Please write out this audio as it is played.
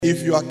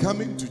If you are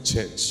coming to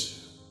church,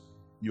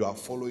 you are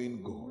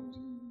following God,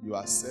 you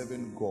are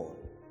serving God,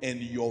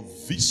 and your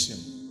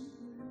vision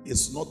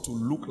is not to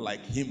look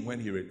like Him when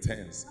He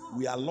returns,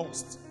 we are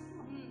lost.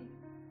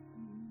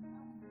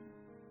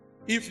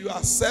 If you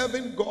are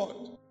serving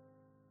God,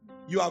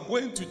 you are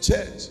going to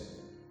church,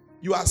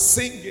 you are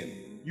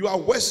singing, you are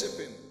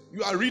worshiping,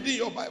 you are reading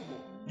your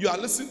Bible, you are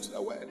listening to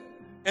the word,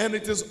 and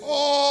it is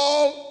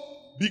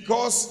all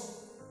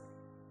because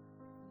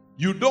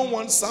you don't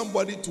want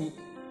somebody to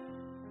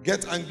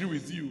get angry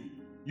with you,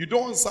 you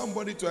don't want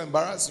somebody to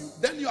embarrass you,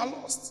 then you are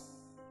lost.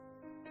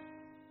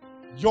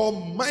 Your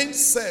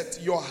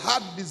mindset, your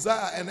heart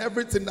desire, and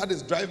everything that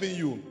is driving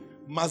you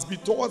must be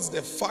towards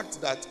the fact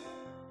that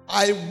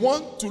I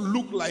want to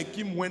look like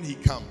Him when He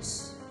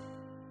comes.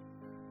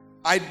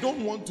 I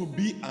don't want to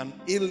be an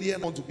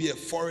alien, I want to be a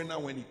foreigner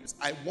when He comes.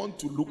 I want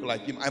to look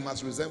like Him. I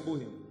must resemble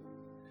Him.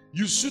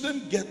 You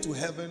shouldn't get to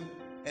heaven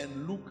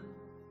and look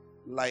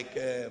like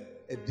a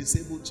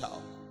disabled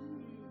child.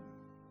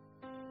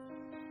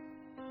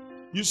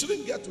 You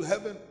shouldn't get to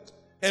heaven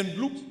and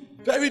look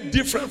very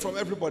different from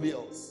everybody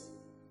else.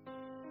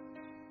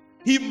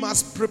 He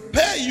must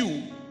prepare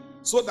you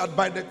so that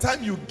by the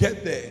time you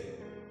get there,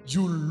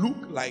 you look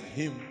like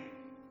Him.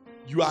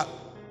 You are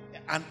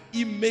an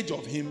image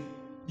of Him.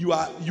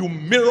 You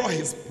mirror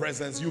His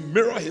presence. You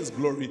mirror His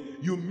glory.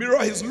 You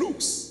mirror His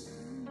looks.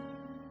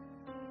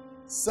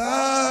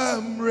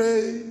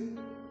 Samre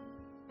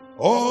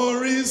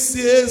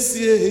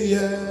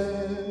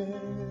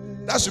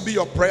that should be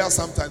your prayer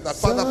sometimes. That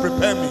Father,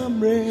 prepare me.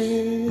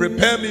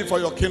 Prepare me for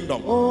your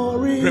kingdom.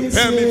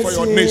 Prepare me for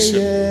your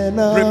nation.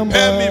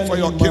 Prepare me for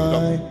your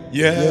kingdom.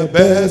 Yeah,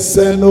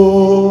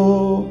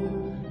 beseno.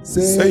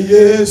 Say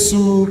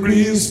Yesu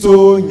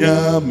Christo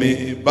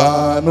nyame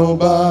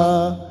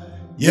banoba.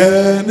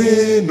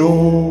 Yene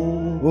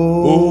no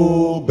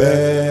obe.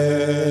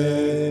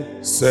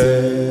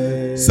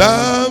 Say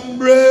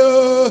Samre.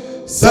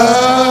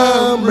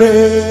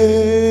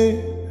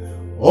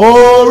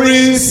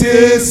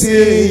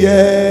 Orisesiye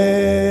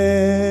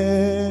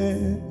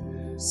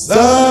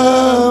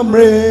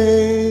Samre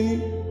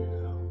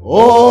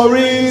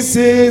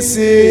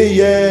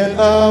Orisesiye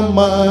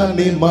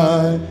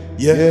Amanima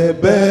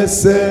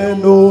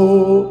Yebeseno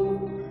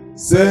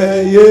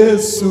Se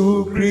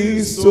Yesu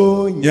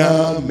Christo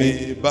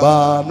Nyame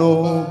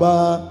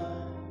Banoba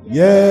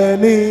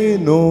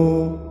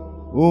Yenino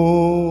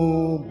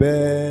Ube.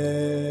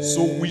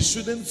 So we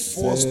shouldn't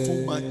force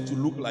too much to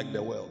look like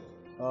the world.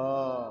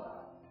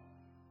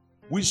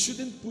 We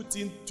shouldn't put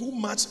in too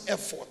much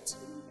effort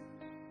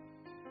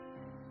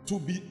to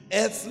be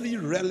earthly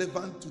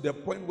relevant to the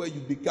point where you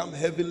become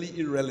heavily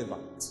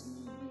irrelevant.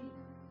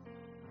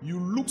 You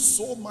look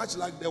so much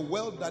like the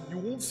world that you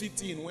won't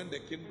fit in when the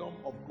kingdom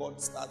of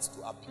God starts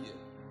to appear.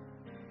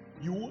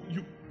 He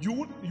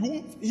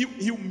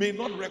may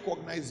not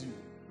recognize you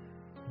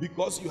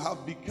because you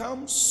have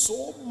become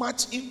so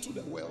much into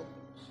the world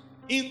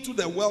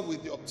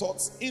with your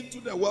thoughts, into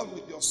the world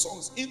with your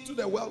songs, into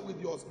the world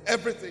with your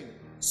everything.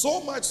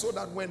 So much so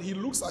that when He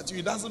looks at you,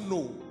 He doesn't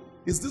know,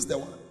 is this the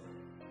one?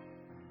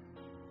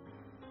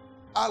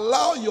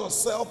 Allow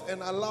yourself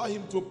and allow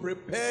Him to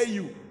prepare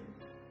you.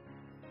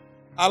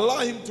 Allow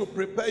Him to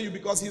prepare you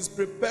because He's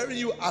preparing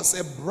you as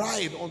a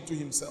bride unto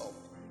Himself.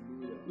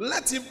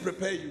 Let Him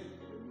prepare you.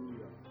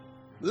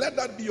 Let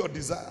that be your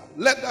desire.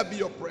 Let that be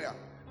your prayer.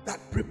 That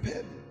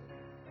prepare me.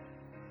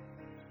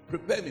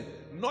 Prepare me.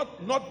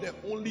 Not the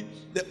only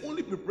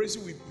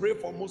preparation we pray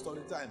for most of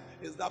the time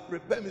is that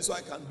prepare me so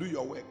I can do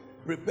your work.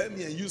 Prepare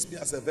me and use me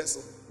as a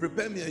vessel.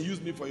 Prepare me and use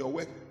me for your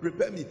work.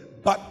 Prepare me.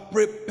 But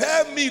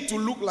prepare me to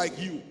look like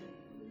you.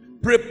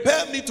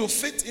 Prepare me to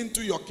fit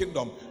into your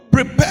kingdom.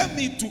 Prepare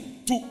me to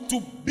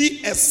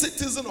be a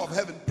citizen of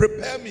heaven.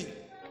 Prepare me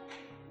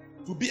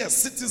to be a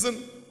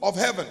citizen of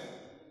heaven.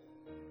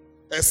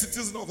 A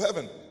citizen of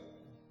heaven.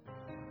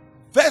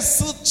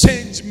 Vessel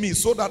change me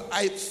so that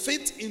I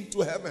fit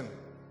into heaven.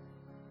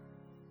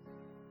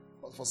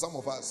 But for some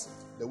of us,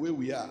 the way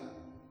we are,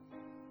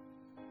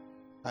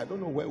 I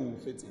don't know where we will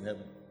fit in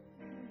heaven.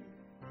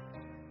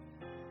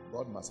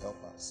 God must help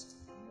us.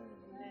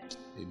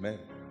 Amen.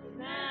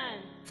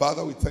 Amen.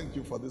 Father, we thank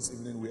you for this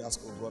evening. We ask,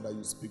 oh God, that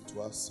you speak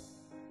to us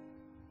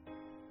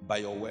by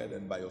your word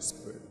and by your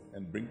spirit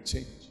and bring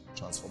change,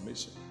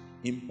 transformation,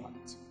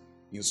 impact,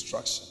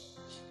 instruction.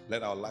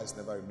 Let our lives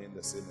never remain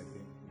the same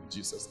again. In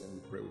Jesus' name we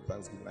pray with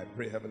thanksgiving. I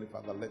pray, Heavenly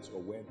Father, let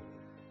your word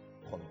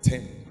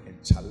contend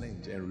and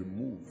challenge and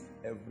remove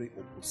every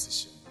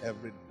opposition,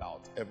 every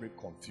doubt, every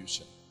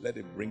confusion. Let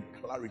it bring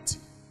clarity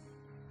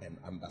and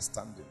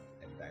understanding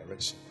and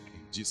direction.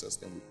 In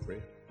Jesus' name we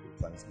pray with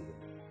thanksgiving.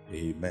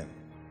 Amen.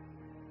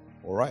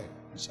 All right.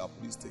 You shall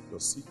please take your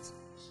seat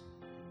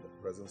in the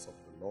presence of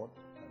the Lord.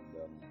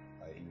 And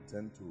I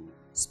intend to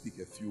speak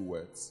a few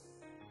words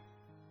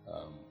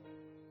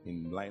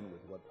in line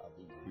with what I've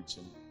been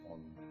preaching on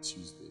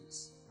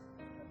Tuesdays.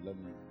 And let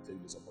me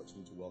take this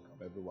opportunity to welcome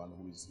everyone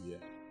who is here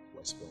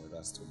worshiping with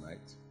us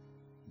tonight.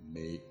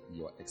 May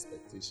your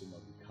expectation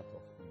not be cut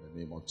off in the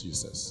name of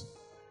Jesus.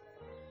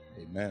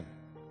 Amen.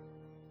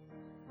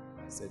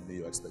 said, may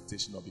your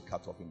expectation not be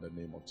cut off in the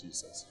name of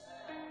Jesus.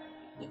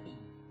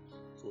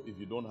 So if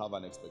you don't have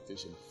an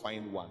expectation,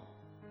 find one.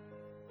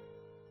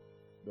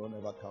 Don't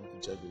ever come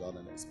to church without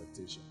an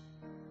expectation.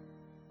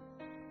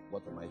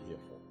 What am I here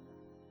for?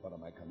 What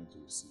am I coming to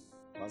receive?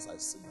 Once I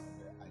sit down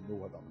there, I know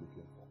what I'm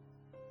looking for.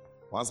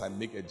 Once I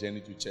make a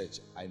journey to church,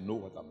 I know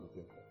what I'm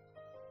looking for.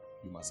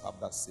 You must have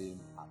that same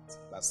act,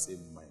 that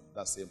same mind,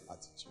 that same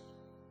attitude.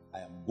 I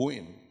am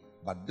going,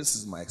 but this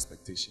is my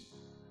expectation.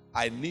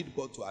 I need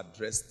God to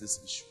address this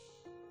issue.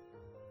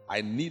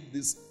 I need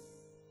this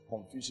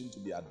confusion to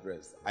be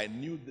addressed. I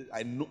know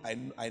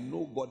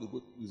God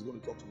is going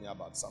to talk to me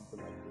about something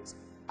like this.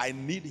 I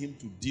need him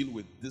to deal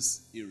with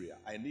this area.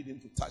 I need him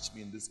to touch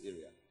me in this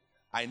area.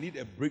 I need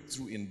a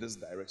breakthrough in this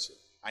direction.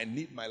 I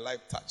need my life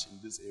touch in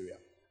this area.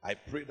 I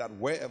pray that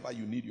wherever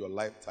you need your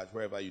life touch,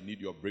 wherever you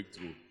need your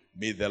breakthrough,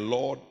 may the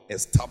Lord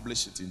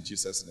establish it in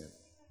Jesus' name.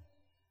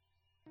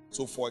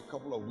 So for a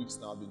couple of weeks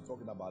now, I've been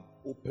talking about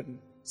open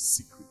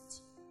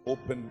secret.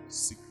 Open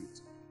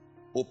secret.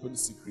 Open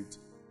secret.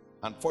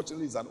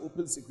 Unfortunately, it's an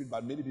open secret,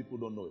 but many people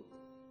don't know it.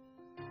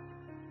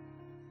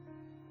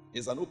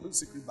 It's an open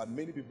secret, but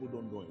many people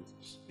don't know it.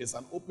 It's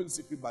an open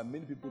secret, but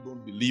many people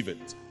don't believe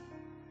it.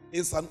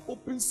 It's an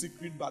open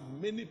secret, but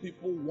many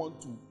people want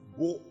to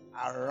go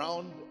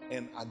around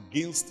and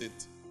against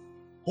it,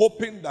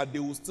 hoping that they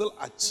will still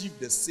achieve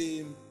the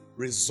same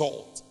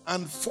result.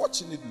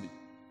 Unfortunately,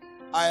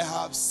 I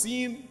have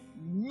seen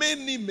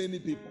many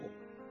people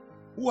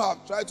who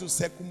have tried to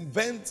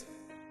circumvent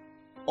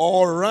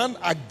or run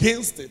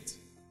against it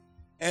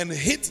and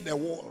hit the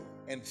wall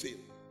and fail.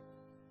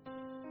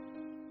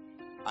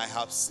 I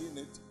have seen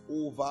it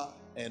over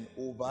and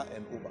over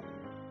and over.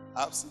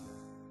 I've seen it.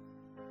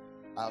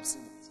 I've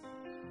seen it.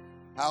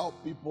 How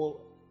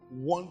people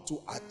want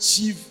to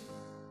achieve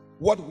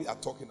what we are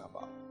talking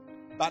about.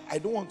 But I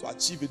don't want to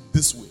achieve it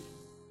this way.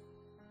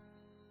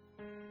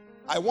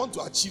 I want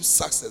to achieve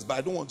success, but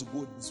I don't want to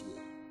go this way.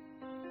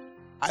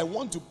 I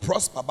want to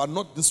prosper, but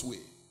not this way.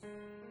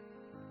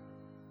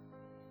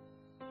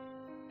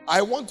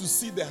 I want to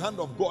see the hand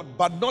of God,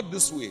 but not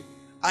this way.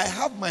 I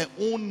have my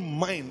own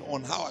mind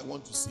on how I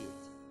want to see it.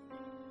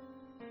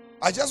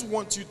 I just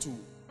want you to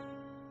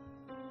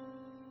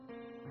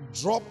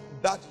drop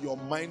that your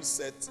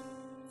mindset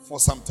for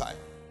some time.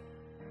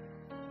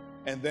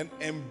 And then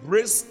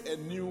embrace a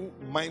new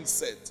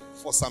mindset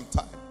for some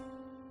time.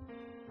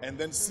 And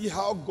then see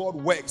how God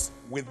works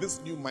with this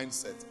new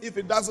mindset. If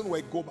it doesn't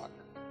work, go back.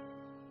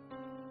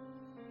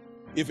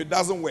 If it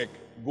doesn't work,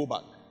 go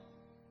back.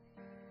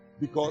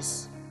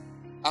 Because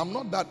I'm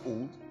not that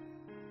old,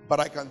 but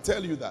I can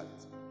tell you that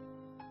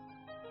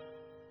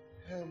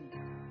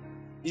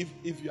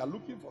if you are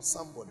looking for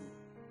somebody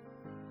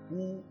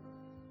who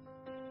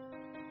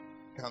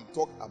can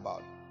talk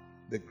about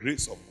the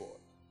grace of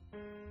God,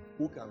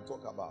 who can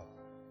talk about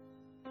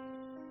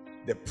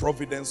the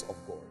providence of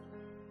God,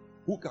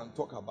 who can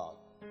talk about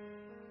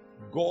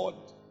God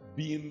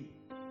being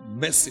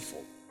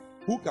merciful,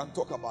 who can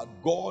talk about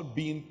God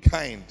being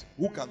kind,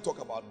 who can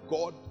talk about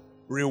God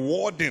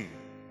rewarding,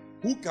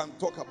 who can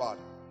talk about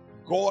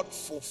God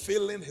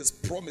fulfilling his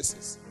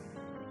promises.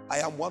 I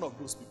am one of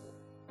those people.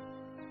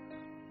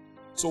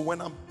 So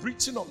when I'm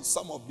preaching on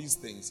some of these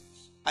things,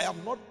 I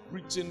am not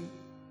preaching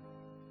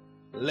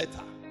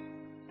letter.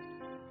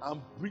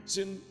 I'm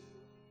preaching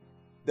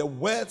the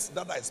words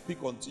that I speak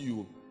unto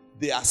you.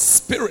 They are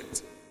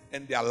spirit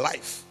and they are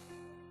life.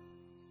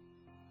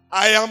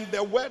 I am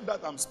the word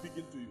that I'm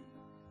speaking to you.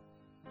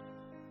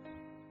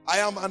 I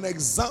am an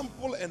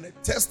example and a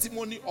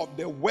testimony of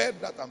the word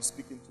that I'm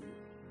speaking to you.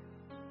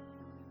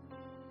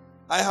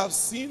 I have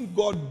seen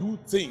God do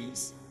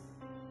things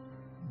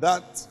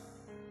that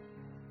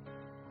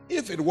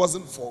if it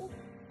wasn't for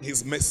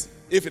his mercy,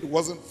 if it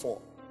wasn't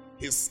for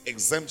his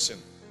exemption,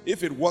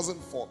 if it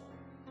wasn't for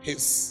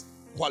his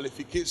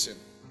qualification,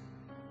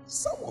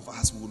 some of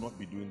us will not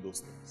be doing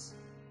those things.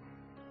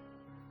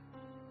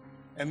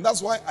 And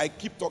that's why I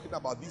keep talking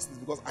about these things,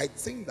 because I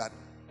think that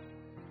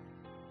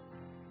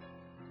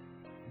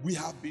we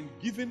have been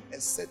given a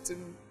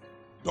certain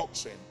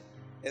doctrine,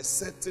 a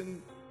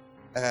certain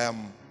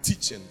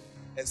teaching,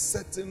 a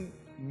certain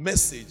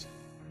message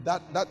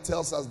that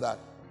tells us that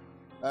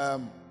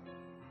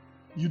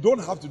you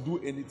don't have to do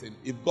anything.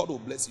 If God will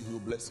bless you, he will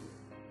bless you.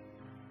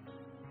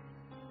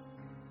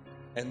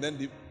 And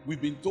then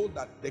we've been told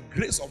that the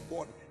grace of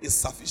God is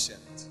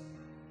sufficient.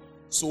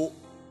 So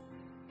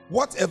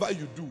whatever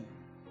you do,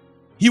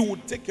 he will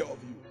take care of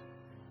you.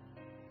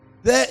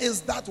 There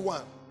is that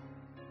one.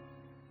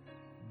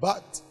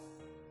 But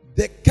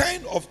the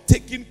kind of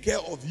taking care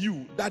of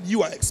you that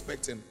you are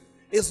expecting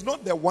is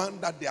not the one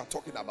that they are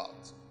talking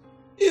about.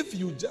 If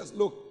you just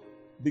look,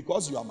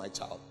 because you are my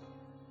child,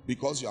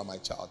 because you are my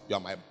child, you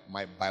are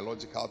my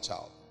biological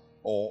child,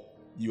 or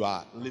you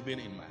are living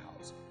in my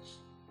house,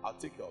 I'll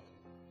take care of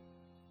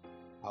you.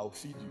 I'll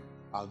feed you.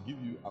 I'll give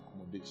you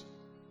accommodation.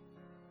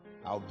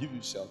 I'll give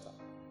you shelter.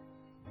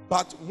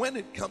 But when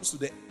it comes to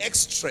the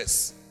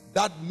extras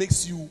that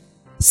makes you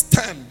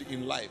stand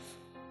in life,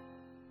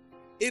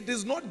 it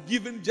is not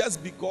given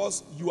just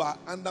because you are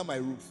under my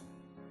roof.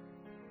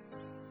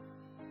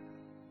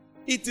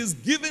 It is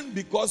given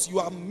because you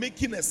are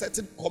making a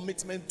certain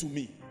commitment to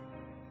me.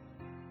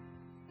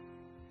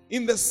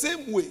 In the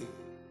same way,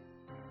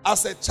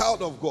 as a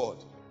child of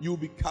God, you will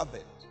be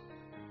covered.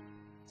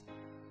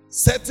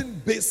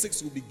 Certain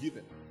basics will be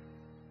given.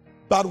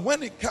 But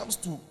when it comes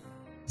to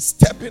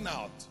stepping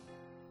out,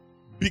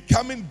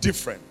 becoming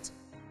different,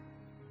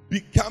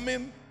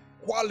 becoming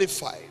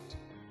qualified,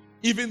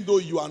 even though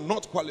you are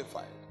not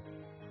qualified,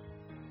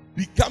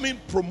 becoming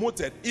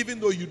promoted, even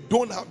though you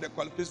don't have the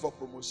qualifications for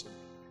promotion,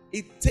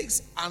 it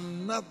takes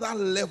another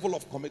level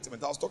of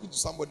commitment. I was talking to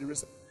somebody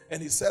recently,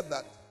 and he said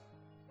that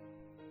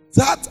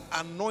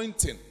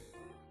anointing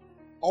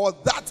or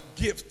that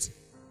gift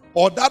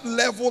or that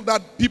level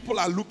that people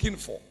are looking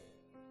for,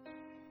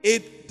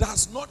 it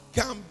does not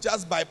come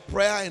just by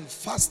prayer and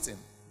fasting.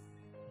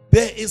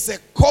 There is a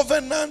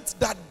covenant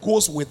that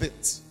goes with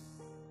it.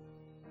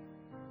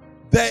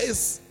 There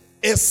is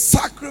a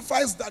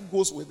sacrifice that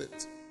goes with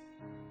it.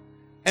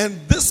 And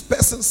this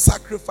person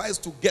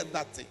sacrificed to get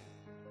that thing.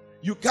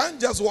 You can't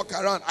just walk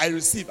around, I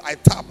receive, I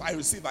tap, I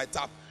receive, I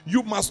tap.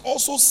 You must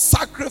also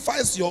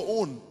sacrifice your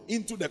own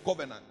into the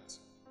covenant.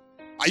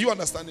 Are you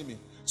understanding me?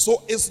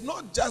 So it's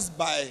not just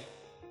by,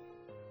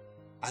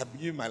 I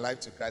give my life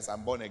to Christ,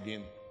 I'm born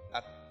again,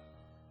 that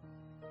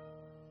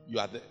you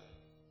are there.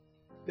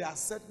 There are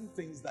certain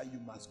things that you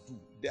must do.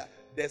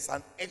 There's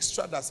an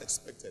extra that's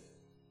expected.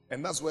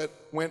 And that's where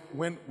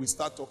when we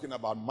start talking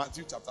about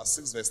Matthew chapter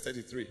 6 verse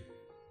 33.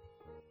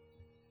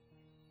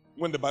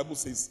 When the Bible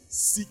says,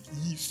 seek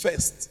ye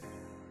first.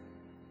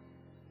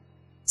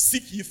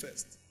 Seek ye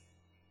first.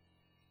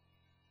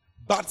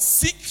 But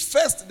seek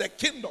first the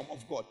kingdom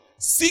of God.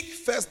 Seek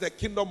first the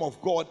kingdom of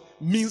God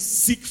means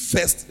seek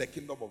first the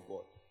kingdom of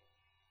God.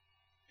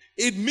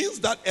 It means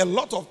that a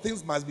lot of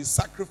things must be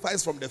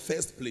sacrificed from the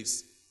first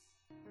place.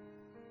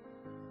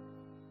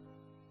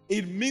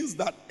 It means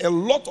that a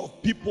lot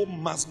of people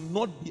must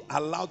not be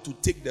allowed to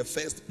take the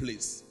first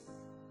place.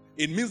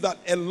 It means that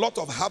a lot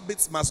of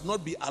habits must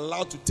not be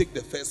allowed to take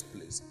the first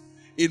place.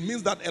 It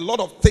means that a lot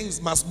of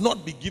things must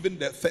not be given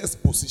the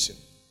first position.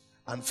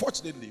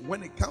 Unfortunately,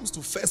 when it comes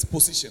to first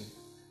position,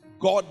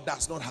 God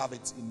does not have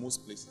it in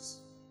most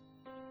places.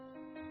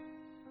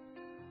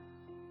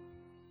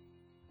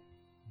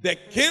 The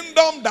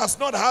kingdom does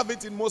not have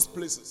it in most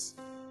places.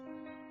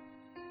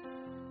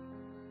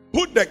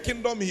 Put the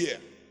kingdom here.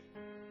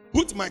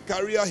 Put my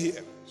career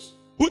here.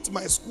 Put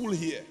my school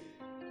here.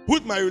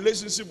 Put my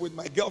relationship with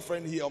my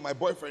girlfriend here or my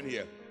boyfriend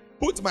here.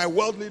 Put my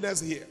worldliness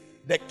here.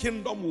 The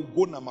kingdom will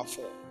go number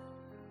 4.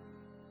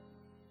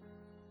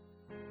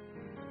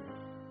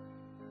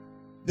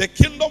 The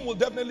kingdom will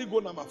definitely go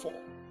number 4.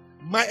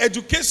 My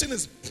education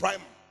is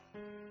prime.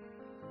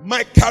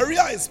 My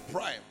career is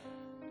prime.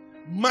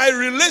 My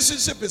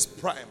relationship is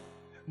prime.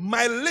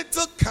 My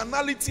little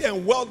carnality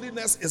and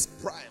worldliness is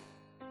prime.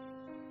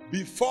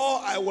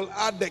 Before I will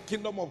add the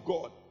kingdom of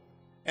God.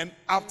 And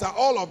after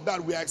all of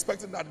that, we are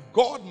expecting that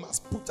God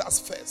must put us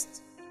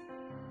first.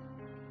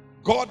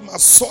 God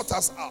must sort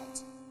us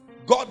out.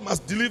 God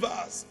must deliver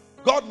us.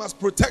 God must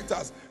protect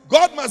us.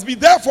 God must be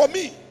there for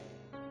me.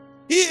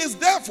 He is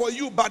there for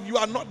you, but you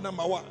are not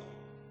number 1.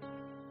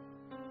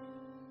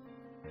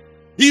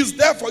 He is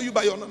there for you,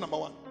 but you are not number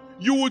 1.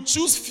 You will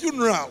choose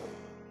funeral.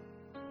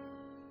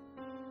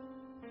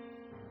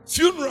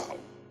 Funeral.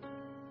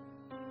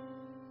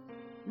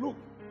 Look,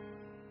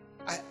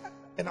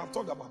 and I've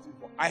talked about it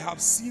before. I have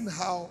seen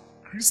how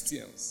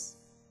Christians,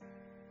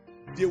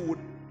 they would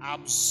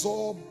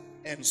absorb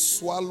and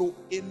swallow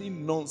any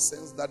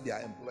nonsense that their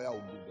employer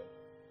will give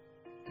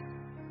them.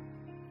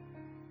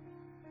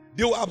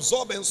 They will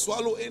absorb and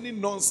swallow any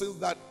nonsense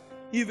that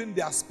even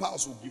their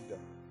spouse will give them.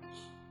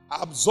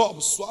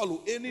 Absorb,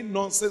 swallow any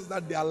nonsense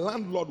that their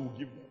landlord will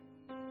give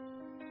them.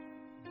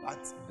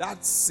 But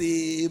that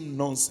same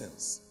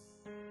nonsense,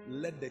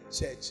 let the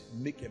church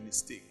make a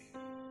mistake.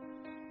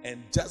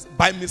 And just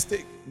by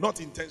mistake, not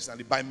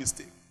intentionally, by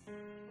mistake,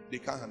 they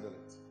can't handle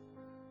it.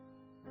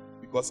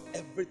 Because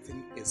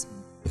everything is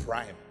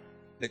prime.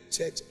 The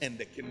church and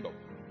the kingdom.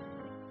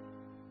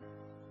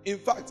 In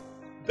fact,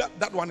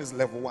 that one is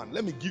level 1.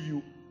 Let me give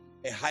you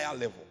a higher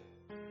level.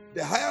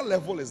 The higher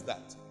level is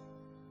that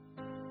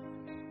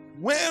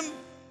when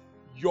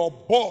your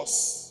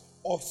boss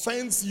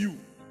offends you,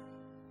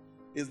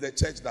 is the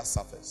church that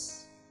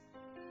suffers.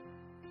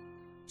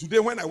 Today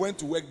when I went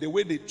to work, the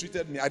way they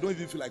treated me, I don't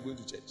even feel like going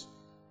to church.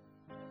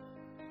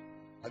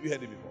 Have you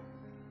heard it before?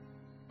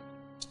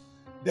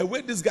 The way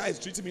this guy is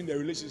treating me in the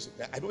relationship,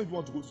 I don't even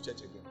want to go to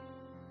church again.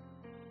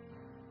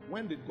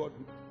 When did God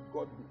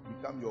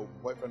become your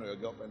boyfriend or your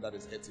girlfriend that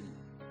is hurting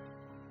you?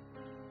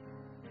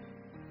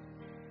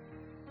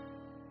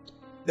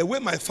 The way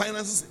my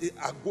finances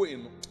are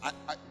going,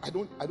 I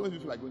don't even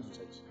feel like going to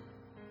church.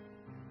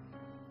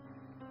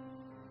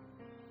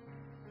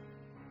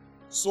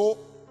 So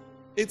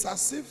it's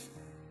as if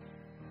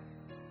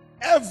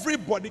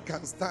everybody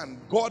can stand.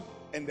 God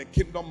and the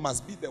kingdom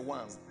must be the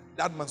ones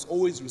that must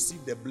always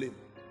receive the blame.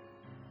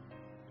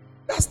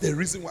 That's the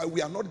reason why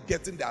we are not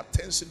getting the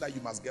attention that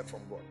you must get from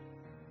God.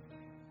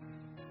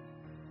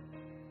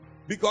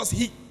 Because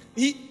he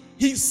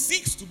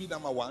seeks to be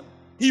number one.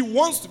 He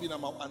wants to be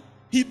number one.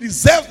 He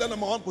deserves the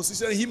number one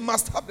position. He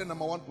must have the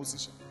number one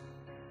position.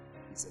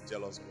 He's a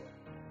jealous God.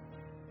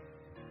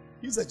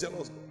 He's a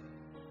jealous God.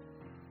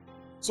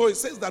 So it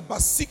says that,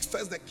 but seek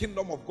first the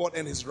kingdom of God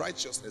and his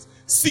righteousness.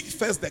 Seek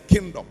first the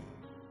kingdom.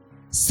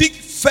 Seek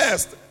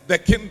first the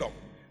kingdom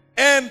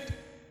and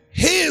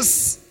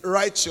his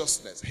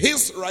righteousness.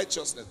 His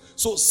righteousness.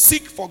 So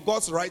seek for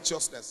God's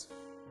righteousness.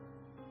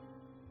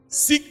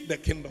 Seek the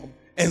kingdom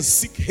and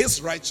seek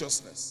his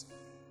righteousness.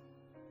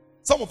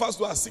 Some of us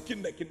who are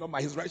seeking the kingdom,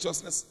 but his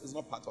righteousness is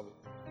not part of it.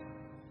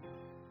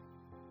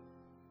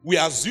 We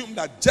assume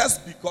that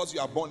just because you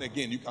are born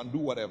again, you can do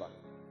whatever.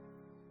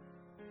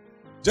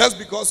 Just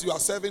because you are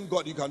serving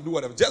God, you can do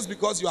whatever. Just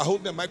because you are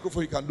holding a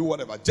microphone, you can do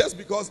whatever. Just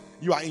because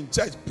you are in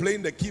church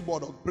playing the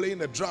keyboard or playing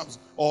the drums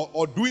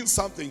or doing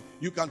something,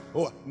 you can,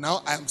 oh,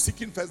 now I am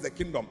seeking first the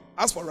kingdom.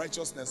 As for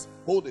righteousness,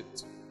 hold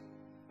it.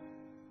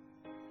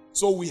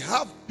 So we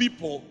have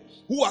people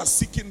who are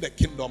seeking the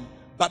kingdom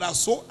but are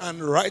so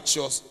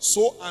unrighteous,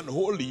 so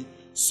unholy,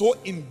 so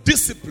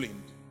indisciplined.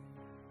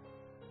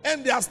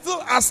 And they are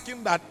still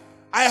asking that,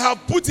 I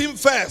have put him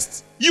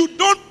first. You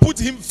don't put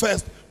him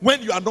first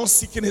when you are not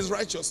seeking his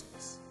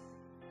righteousness.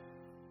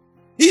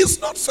 He is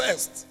not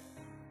first.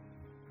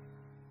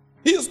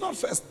 He is not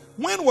first.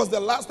 When was the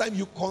last time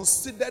you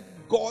considered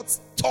God's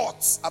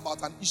thoughts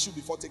about an issue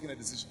before taking a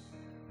decision?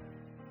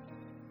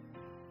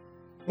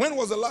 When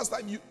was the last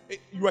time you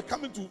were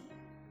coming to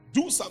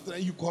do something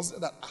and you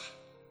considered that,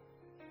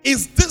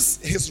 is this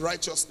his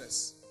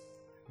righteousness?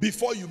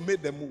 Before you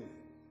made the move.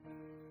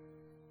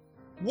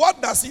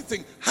 What does he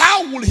think?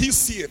 How will he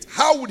see it?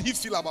 How would he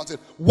feel about it?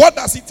 What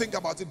does he think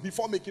about it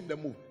before making the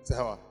move? Say,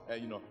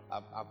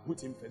 I've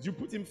put him first. You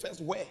put him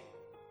first where?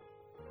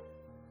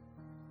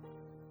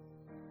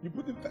 You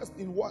put him first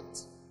in what?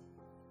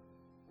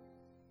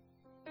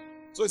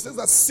 So it says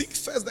that seek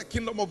first the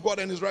kingdom of God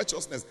and his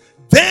righteousness.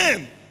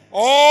 Then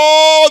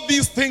all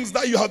these things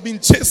that you have been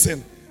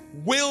chasing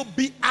will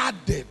be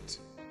added.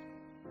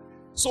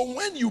 So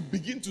when you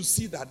begin to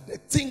see that the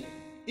thing,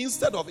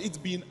 instead of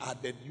it being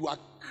added, you are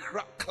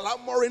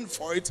clamoring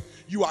for it,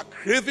 you are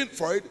craving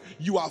for it,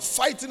 you are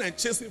fighting and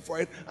chasing for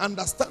it,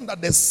 understand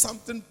that there's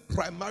something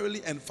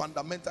primarily and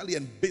fundamentally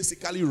and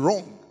basically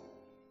wrong.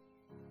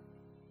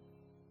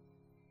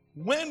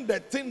 When the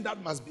thing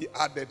that must be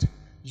added,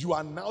 you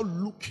are now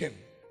looking,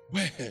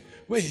 wait,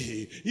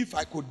 if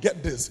I could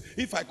get this,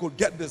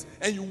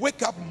 and you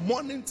wake up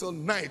morning till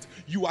night,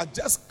 you are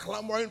just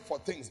clamoring for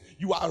things,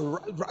 you are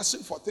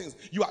rushing for things,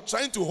 you are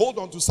trying to hold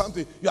on to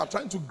something, you are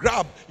trying to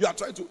grab, you are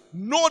trying to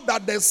know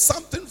that there's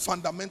something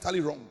fundamentally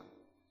wrong.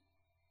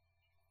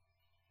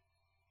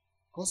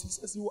 Because he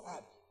says he will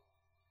add.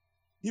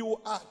 He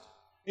will add.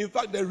 In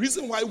fact, the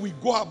reason why we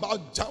go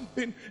about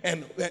jumping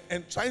and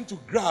trying to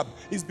grab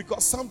is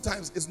because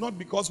sometimes it's not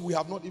because we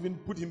have not even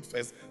put him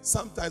first.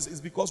 Sometimes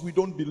it's because we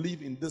don't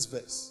believe in this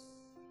verse.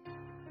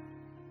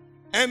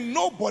 And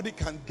nobody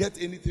can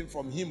get anything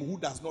from him who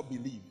does not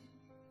believe.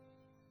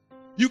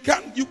 You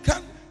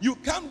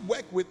can't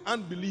work with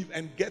unbelief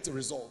and get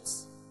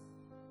results.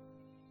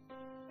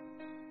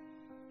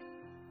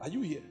 Are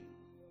you here?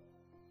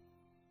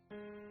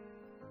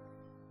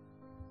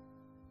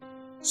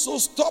 So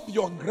stop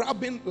your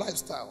grabbing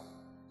lifestyle.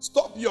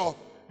 Stop your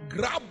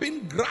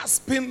grabbing,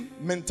 grasping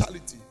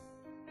mentality.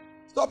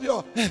 Stop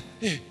your,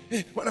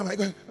 when am I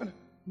going?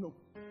 No.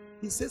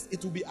 He says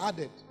it will be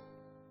added.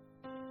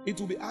 It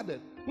will be added.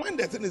 When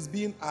the thing is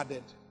being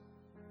added,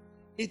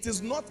 it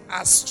is not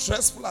as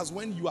stressful as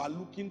when you are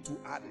looking to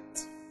add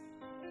it.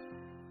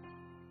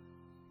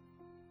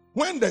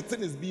 When the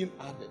thing is being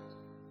added,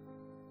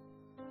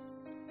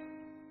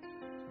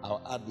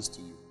 I'll add this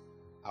to you.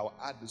 I'll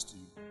add this to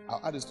you. I'll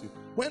add this to you.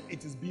 When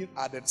it is being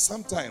added,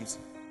 sometimes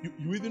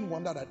you even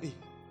wonder that, hey,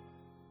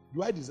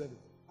 do I deserve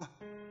it?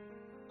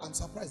 I'm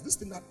surprised. This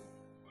thing that,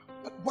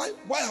 but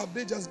why have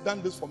they just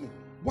done this for me?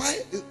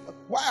 Why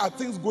are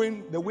things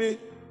going the way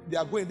they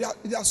are going?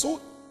 They are so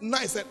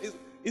nice, and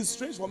it's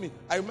strange for me.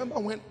 I remember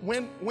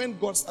when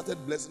God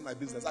started blessing my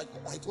business,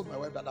 I told my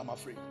wife that I'm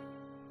afraid.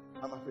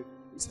 I'm afraid.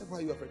 He said, why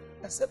are you afraid?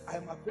 I said, I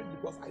am afraid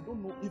because I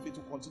don't know if it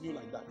will continue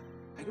like that.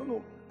 I don't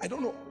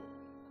know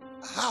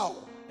how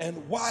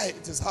and why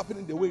it is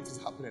happening the way it is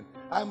happening.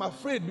 I am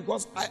afraid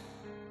because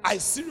I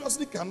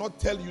seriously cannot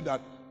tell you that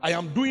I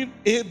am doing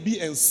A, B,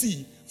 and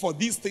C for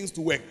these things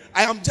to work.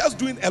 I am just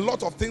doing a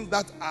lot of things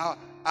that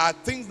are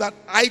things that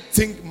I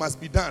think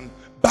must be done.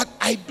 But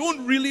I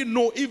don't really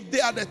know if they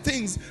are the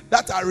things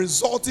that are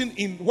resulting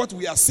in what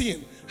we are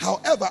seeing.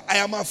 However, I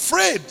am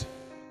afraid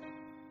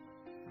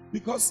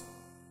because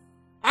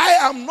I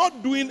am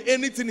not doing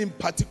anything in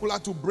particular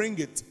to bring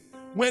it.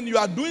 When you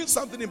are doing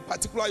something in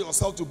particular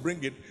yourself to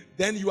bring it,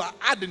 then you are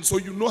adding, so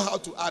you know how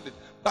to add it.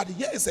 But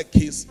here is a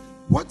case.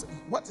 What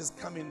is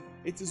coming,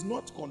 it is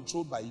not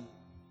controlled by you.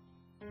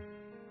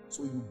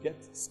 So you get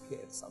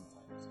scared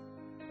sometimes.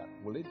 That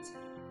will it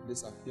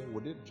disappear?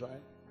 Will it dry?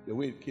 The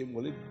way it came,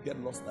 will it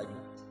get lost like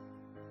that?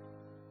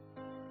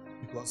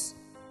 Because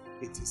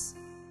it is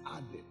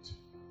added.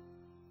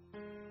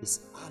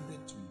 It's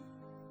added to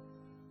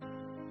you.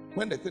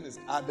 When the thing is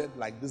added,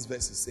 like this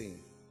verse is saying,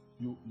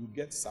 you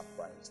get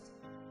surprised.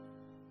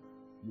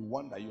 You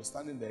wonder, you're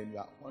standing there and you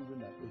are wondering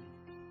that, hey,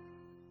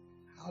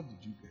 how did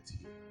you get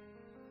here?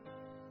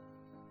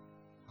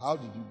 How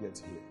did you get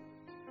here?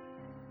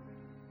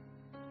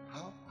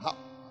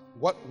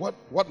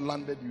 What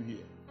landed you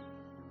here?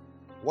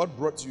 What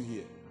brought you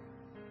here?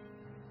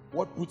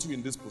 What put you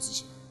in this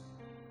position?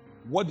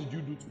 What did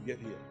you do to get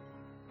here?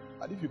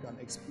 But if you can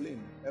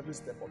explain every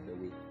step of the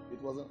way,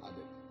 it wasn't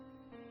added.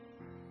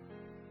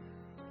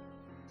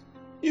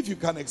 If you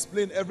can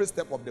explain every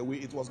step of the way,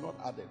 it was not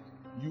added.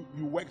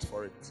 You worked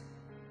for it.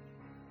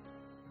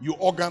 You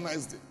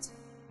organized it.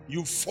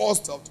 You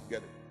forced out to get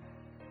it.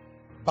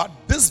 But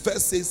this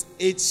verse says,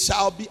 it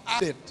shall be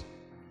added.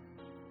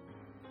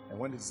 And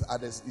when it's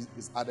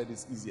added,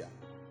 it's easier.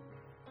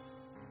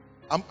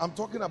 I'm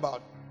talking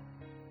about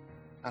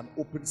an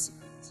open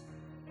secret.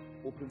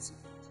 Open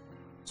secret.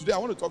 Today I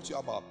want to talk to you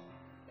about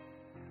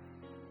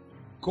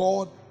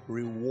God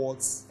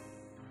rewards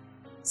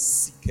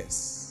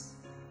seekers.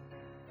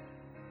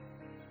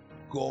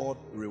 God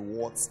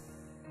rewards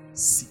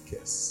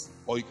seekers.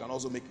 Or you can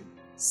also make it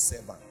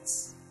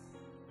servants.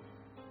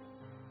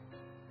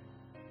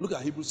 Look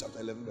at Hebrews chapter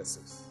 11 verse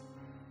 6.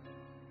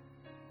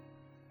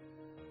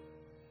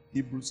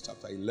 Hebrews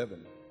chapter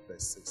 11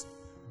 verse 6.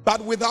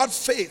 But without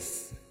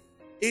faith,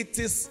 it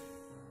is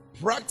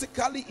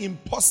practically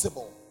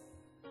impossible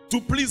to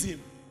please him.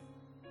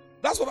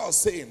 That's what I was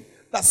saying.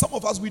 That some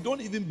of us, we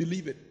don't even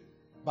believe it.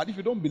 But if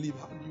you don't believe,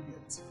 how do you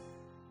get?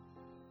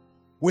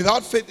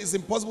 Without faith, it's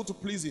impossible to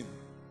please him.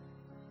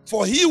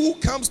 For he who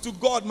comes to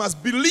God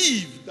must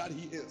believe that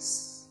he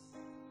is.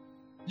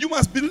 You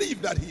must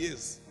believe that he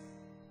is.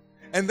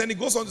 And then he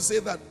goes on to say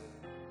that,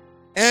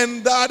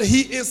 and that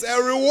he is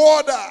a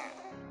rewarder.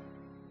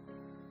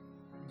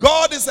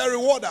 God is a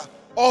rewarder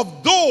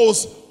of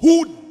those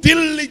who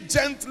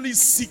diligently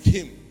seek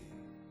him.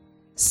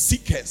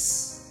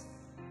 Seekers.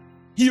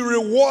 He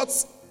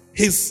rewards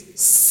his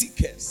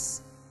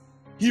seekers.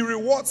 He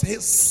rewards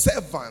his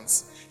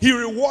servants. He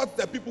rewards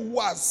the people who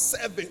are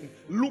serving,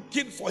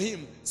 looking for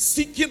him,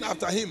 seeking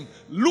after him,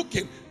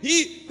 looking.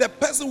 The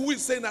person who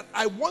is saying that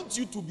I want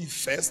you to be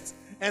first,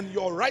 and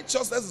your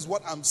righteousness is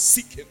what I'm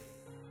seeking.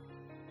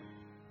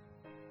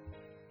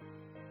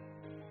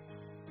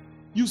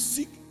 You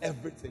seek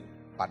everything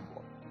but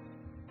God.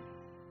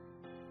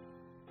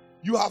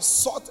 You have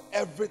sought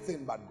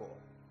everything but God.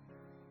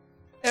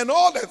 And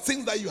all the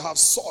things that you have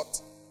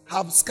sought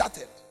have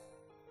scattered.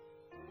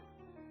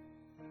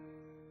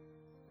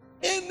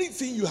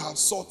 Anything you have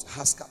sought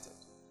has scattered.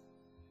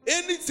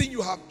 Anything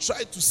you have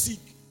tried to seek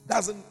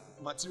doesn't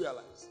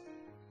materialize.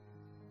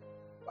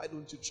 Why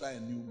don't you try a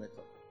new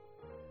method?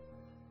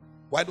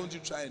 Why don't you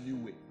try a new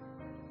way?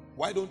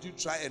 Why don't you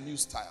try a new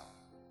style?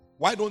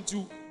 Why don't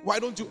you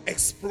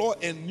explore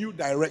a new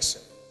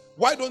direction?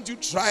 Why don't you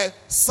try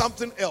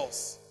something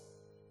else?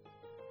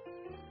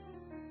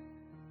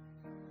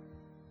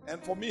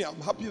 And for me, I'm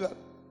happy that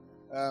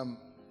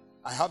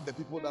I have the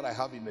people that I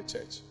have in the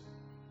church.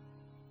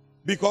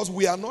 Because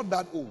we are not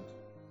that old.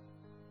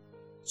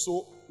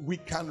 So we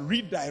can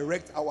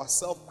redirect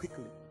ourselves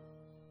quickly.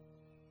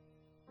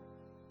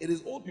 It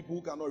is old people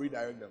who cannot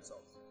redirect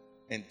themselves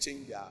and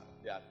change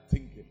their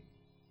thinking.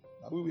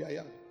 But we are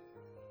young.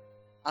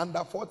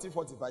 Under 40,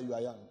 45, you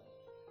are young.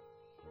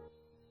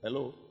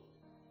 Hello?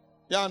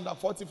 Yeah, under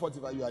 40,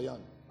 45, you are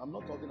young. I'm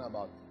not talking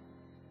about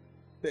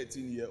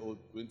 13-year-old,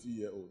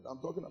 20-year-old. I'm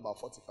talking about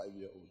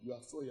 45-year-old. You are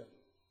so young.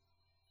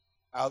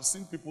 I have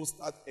seen people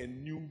start a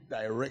new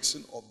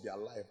direction of their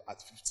life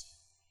at 50.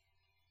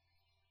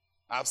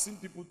 I have seen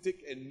people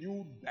take a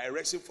new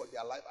direction for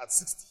their life at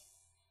 60.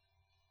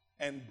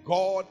 And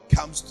God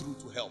comes through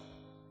to help.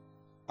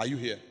 Are you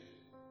here?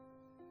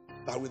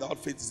 That without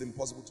faith it's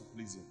impossible to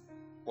please him.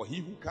 For he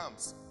who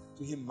comes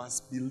to him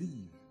must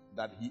believe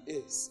that he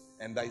is,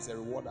 and that is a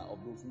rewarder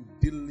of those who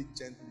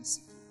diligently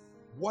seek him.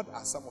 What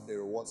are some of the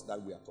rewards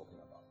that we are talking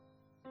about?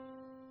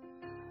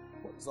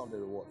 What are some of the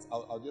rewards?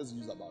 I'll just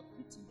use about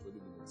 15, 20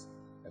 minutes,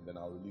 and then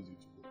I'll release you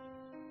to go.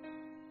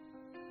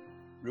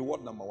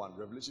 Reward number 1,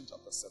 Revelation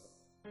chapter 7.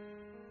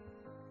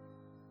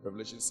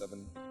 Revelation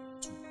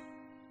 7:2.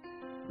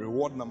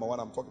 Reward number 1,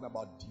 I'm talking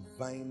about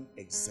divine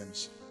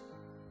exemption.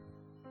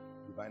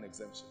 Divine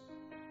exemption.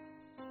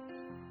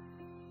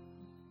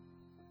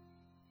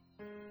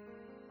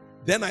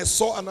 Then I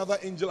saw another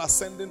angel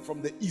ascending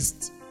from the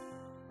east,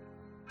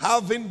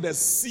 having the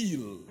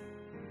seal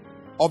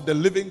of the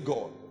living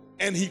God.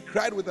 And he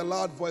cried with a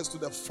loud voice to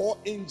the 4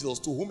 angels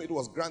to whom it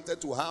was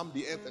granted to harm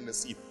the earth and the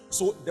sea.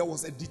 So there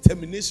was a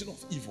determination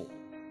of evil.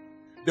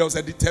 There was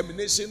a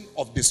determination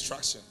of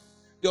destruction.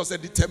 There was a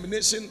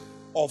determination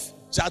of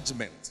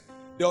judgment.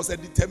 There was a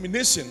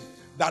determination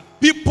that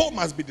people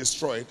must be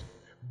destroyed,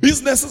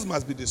 businesses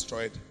must be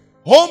destroyed,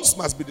 homes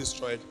must be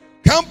destroyed,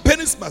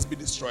 companies must be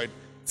destroyed,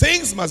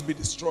 things must be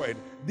destroyed,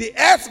 the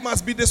earth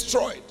must be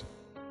destroyed.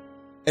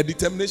 A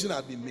determination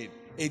has been made.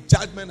 A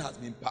judgment has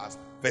been passed.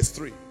 Verse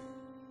 3.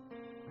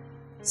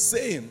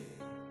 saying,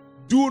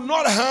 do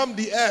not harm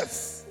the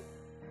earth,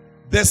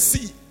 the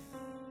sea,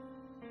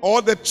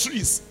 or the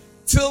trees,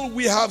 till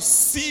we have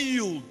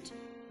sealed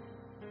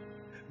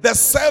the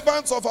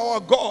servants of our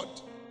God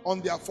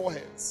on their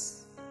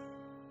foreheads.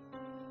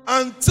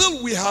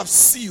 Until we have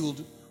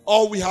sealed,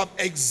 or we have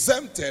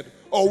exempted,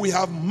 or we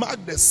have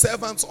marked the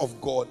servants of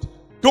God,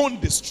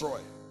 don't destroy.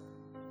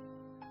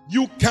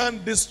 You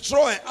can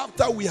destroy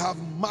after we have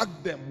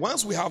marked them.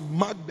 Once we have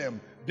marked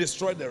them,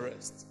 destroy the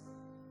rest.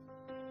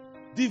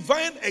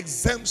 Divine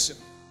exemption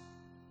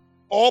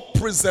or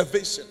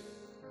preservation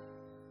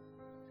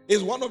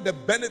is one of the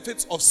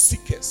benefits of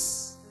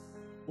seekers,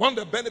 one of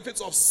the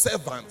benefits of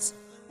servants,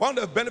 one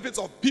of the benefits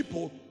of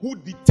people who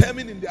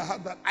determine in their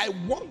heart that I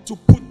want to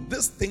put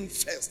this thing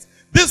first.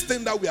 This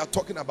thing that we are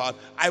talking about,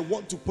 I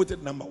want to put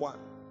it number one.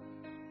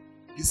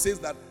 He says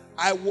that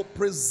I will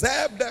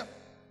preserve them.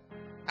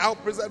 I'll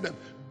preserve them.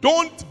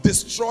 Don't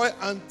destroy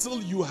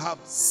until you have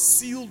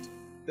sealed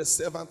the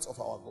servants of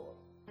our God.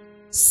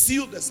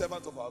 Seal the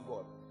servants of our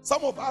God.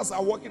 Some of us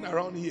are walking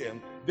around here.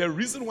 The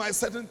reason why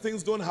certain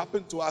things don't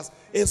happen to us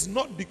is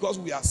not because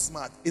we are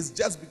smart. It's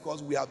just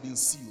because we have been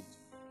sealed.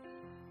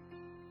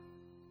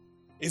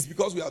 It's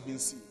because we have been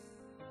sealed.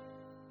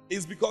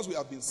 It's because we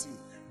have been sealed.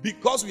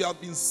 Because we have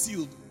been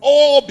sealed,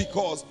 all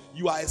because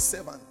you are a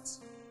servant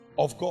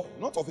of God,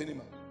 not of any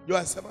man. You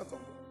are a servant of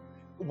God.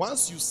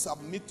 Once you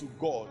submit to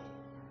God,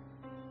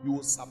 you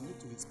will submit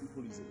to his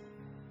people easily.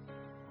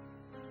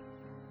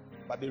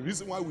 But the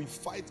reason why we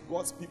fight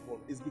God's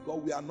people is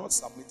because we are not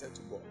submitted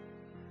to God.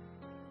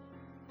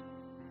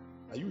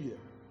 Are you here?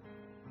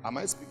 Am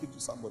I speaking to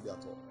somebody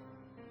at all?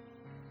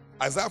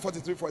 Isaiah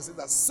 43:4 says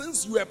that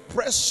since you were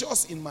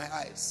precious in my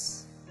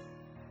eyes,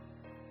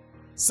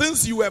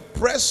 since you were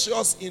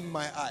precious in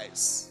my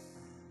eyes,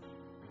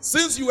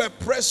 since you were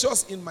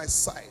precious in my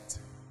sight,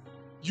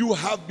 you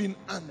have been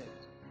honored.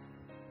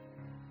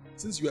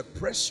 Since you are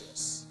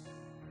precious,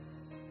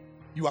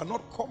 you are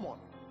not common.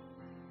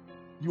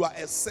 You are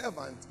a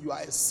servant, you are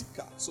a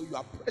seeker, so you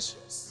are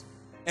precious.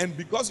 And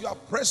because you are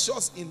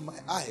precious in my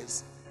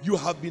eyes, you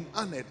have been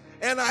honored,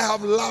 and I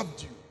have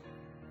loved you.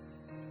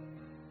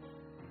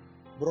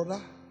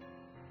 Brother,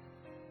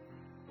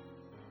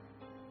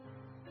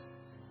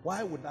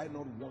 why would I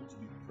not want to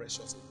be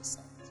precious in his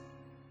sight?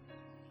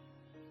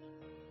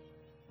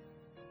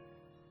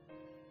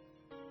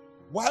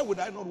 Why would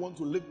I not want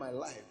to live my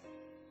life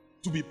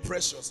to be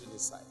precious in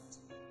his sight?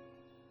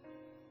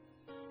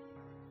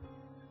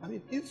 I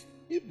mean,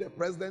 if the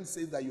president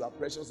says that you are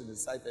precious in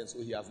his sight and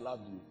so he has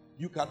loved you,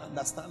 you can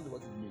understand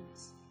what it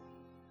means.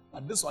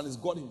 But this one is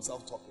God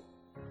himself talking.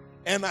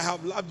 And I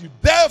have loved you.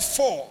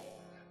 Therefore,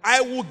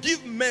 I will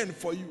give men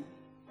for you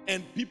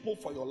and people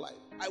for your life.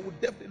 I will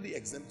definitely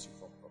exempt you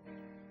from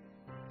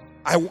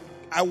problem.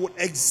 I would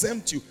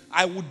exempt you.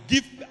 I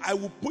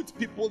would put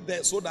people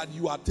there so that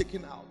you are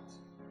taken out.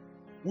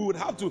 We would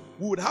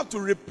have to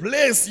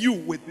replace you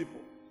with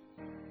people.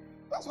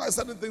 That's why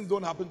certain things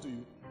don't happen to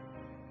you.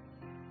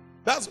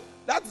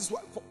 That is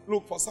what,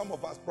 look, for some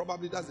of us,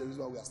 probably that's the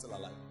reason why we are still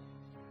alive.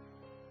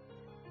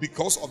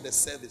 Because of the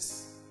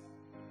service.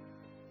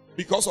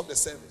 Because of the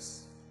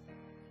service.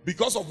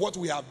 Because of what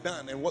we have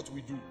done and what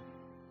we do.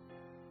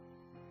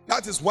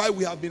 That is why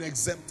we have been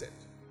exempted.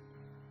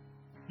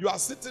 You are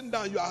sitting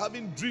down, you are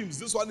having dreams.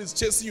 This one is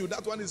chasing you,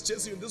 that one is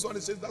chasing you, this one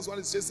is chasing, that one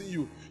is chasing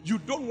you. You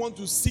don't want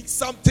to seek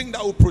something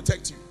that will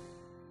protect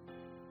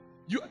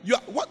you.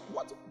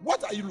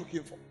 What are you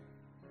looking for?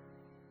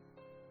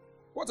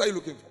 What are you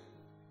looking for?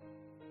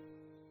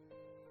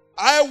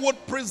 I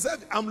would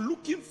preserve. I'm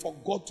looking for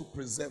God to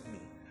preserve me.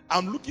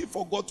 I'm looking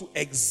for God to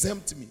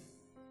exempt me.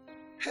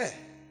 Hey,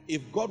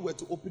 if God were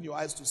to open your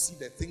eyes to see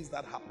the things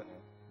that happen,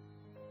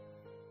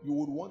 you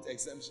would want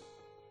exemption.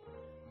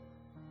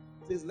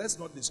 It says, let's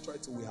not destroy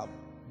till we have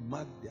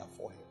marked their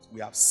foreheads. We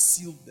have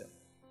sealed them.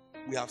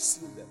 We have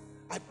sealed them.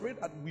 I pray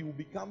that we will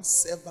become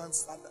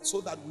servants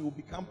so that we will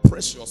become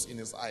precious in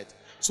his sight.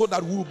 So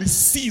that we will be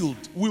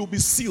sealed. We will be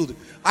sealed.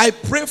 I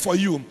pray for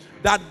you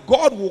that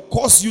God will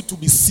cause you to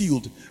be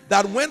sealed.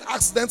 That when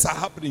accidents are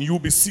happening, you will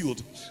be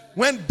sealed.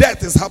 When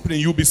death is happening,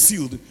 you will be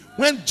sealed.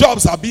 When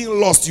jobs are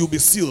being lost, you will be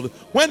sealed.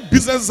 When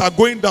businesses are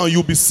going down, you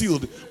will be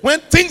sealed.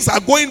 When things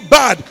are going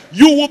bad,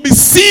 you will be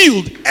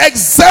sealed,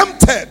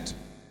 exempted.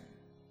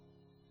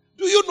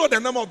 Do you know the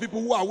number of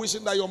people who are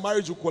wishing that your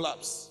marriage will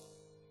collapse?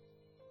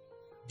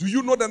 Do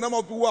you know the number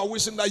of people who are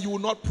wishing that you will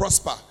not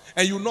prosper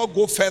and you will not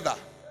go further?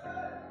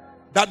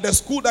 That the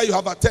school that you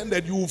have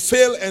attended, you will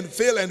fail and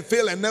fail and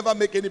fail and never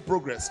make any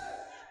progress.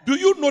 Do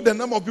you know the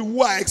number of people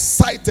who are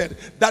excited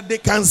that they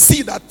can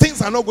see that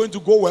things are not going to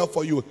go well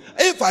for you?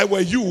 If I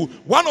were you,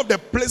 one of the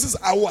places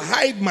I will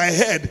hide my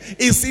head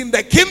is in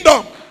the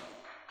kingdom.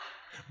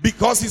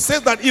 Because he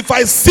says that if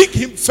I seek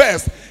him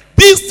first,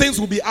 these things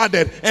will be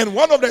added. And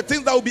one of the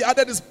things that will be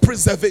added is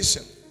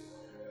preservation.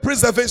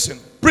 Preservation.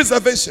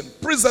 Preservation.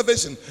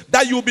 Preservation.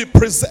 That you will be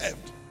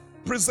preserved.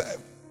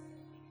 Preserved.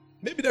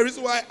 Maybe the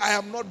reason why I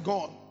am not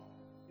gone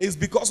is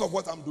because of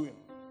what I'm doing.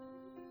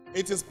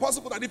 It is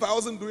possible that if I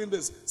wasn't doing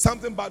this,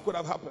 something bad could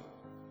have happened.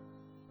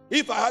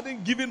 If I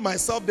hadn't given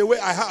myself the way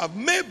I have,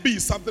 maybe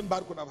something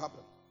bad could have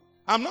happened.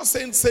 I'm not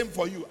saying same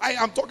for you. I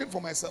am talking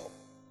for myself.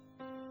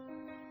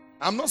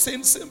 I'm not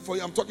saying same for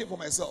you. I'm talking for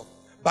myself.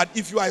 But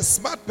if you are a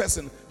smart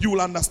person, you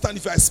will understand.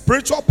 If you are a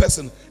spiritual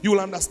person, you will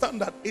understand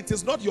that it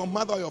is not your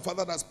mother or your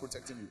father that's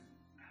protecting you.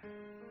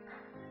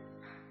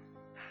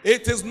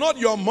 It is not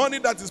your money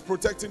that is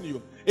protecting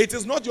you. It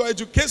is not your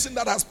education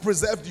that has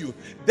preserved you.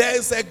 There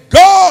is a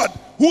God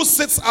who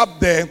sits up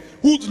there,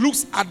 who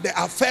looks at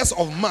the affairs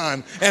of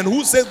man, and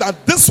who says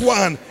that this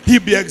one, he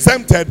be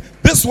exempted.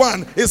 This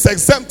one is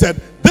exempted.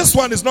 This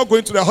one is not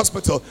going to the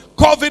hospital.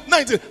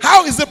 COVID-19.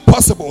 How is it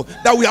possible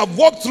that we have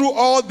walked through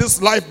all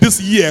this life this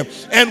year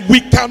and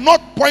we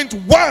cannot point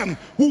one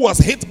who was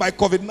hit by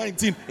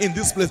COVID-19 in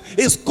this place?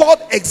 It's called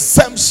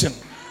exemption.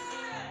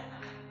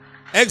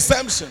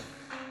 Exemption.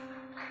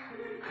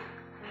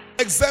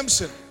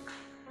 Exemption.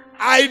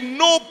 I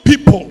know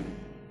people.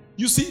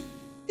 You see,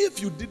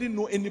 if you didn't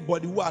know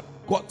anybody who had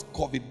got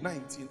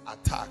COVID-19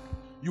 attack,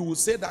 you will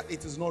say that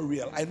it is not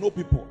real. I know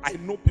people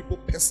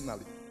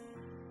personally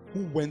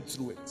who went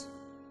through it,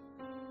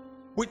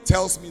 which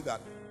tells me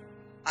that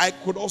I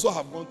could also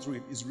have gone through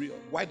it. It's real.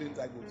 Why didn't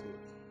I go through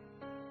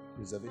it?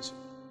 Preservation.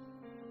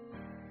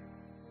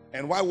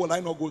 And why will I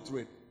not go through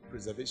it?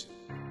 Preservation.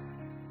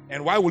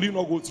 And why will you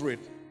not go through it?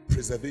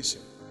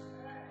 Preservation.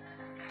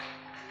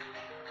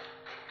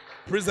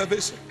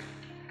 Preservation.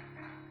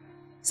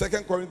 2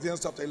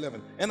 Corinthians chapter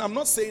 11. And I'm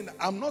not saying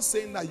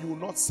that you will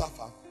not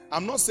suffer.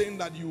 I'm not saying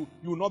that you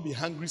will not be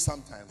hungry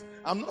sometimes.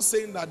 I'm not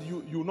saying that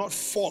you will not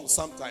fall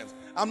sometimes.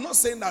 I'm not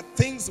saying that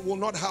things will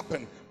not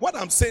happen. What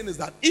I'm saying is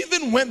that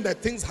even when the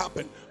things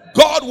happen,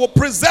 God will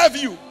preserve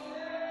you.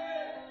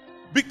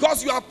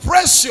 Because you are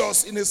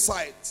precious in His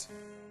sight.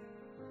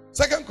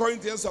 2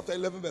 Corinthians chapter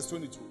 11 verse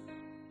 22.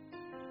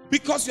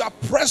 Because you are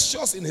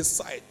precious in His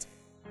sight,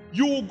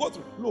 you will go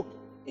through. Look,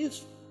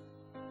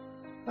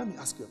 let me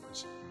ask you a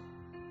question.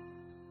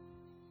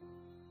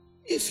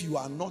 If you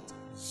are not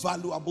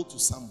valuable to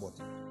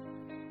somebody,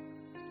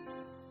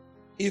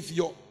 if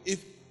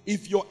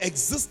your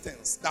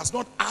existence does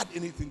not add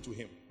anything to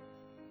him,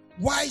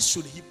 why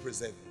should he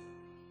preserve you?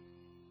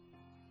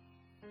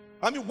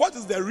 I mean, what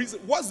is the reason?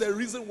 What's the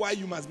reason why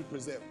you must be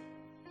preserved?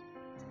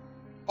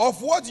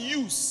 Of what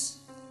use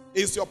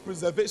is your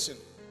preservation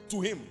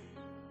to him?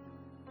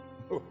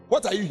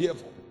 What are you here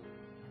for?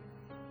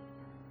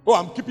 Oh,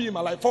 I'm keeping him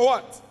alive. For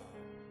what?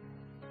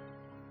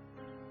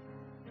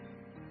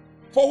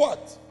 For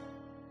what?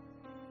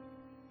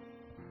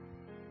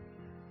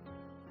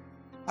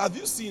 Have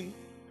you seen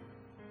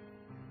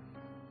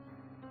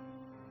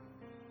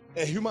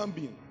a human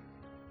being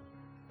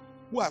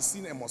who has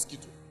seen a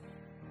mosquito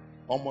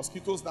or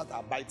mosquitoes that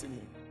are biting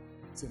him,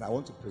 saying, I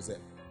want to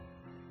preserve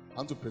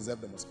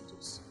the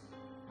mosquitoes.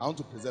 I want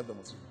to preserve the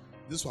mosquito.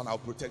 This one, I'll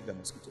protect the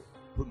mosquito.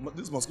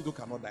 This mosquito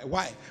cannot die.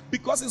 Why?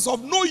 Because it's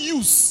of no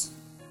use.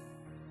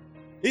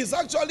 It's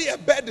actually a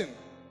burden.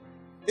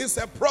 It's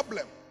a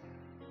problem.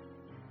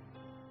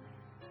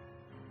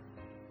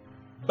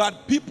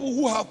 But people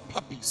who have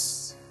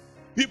puppies,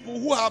 people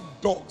who have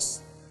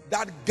dogs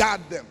that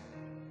guard them,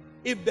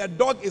 if the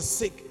dog is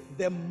sick,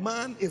 the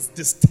man is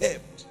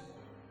disturbed.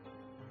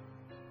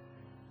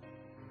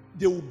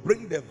 They will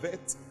bring the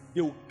vet,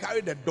 they will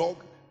carry the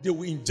dog, they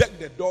will inject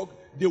the dog,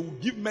 they will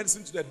give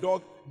medicine to the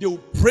dog, they will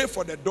pray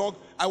for the dog.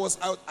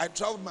 I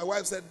traveled, my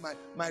wife said,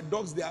 my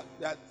dogs, they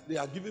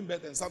are giving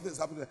birth and something is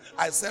happening.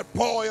 I said,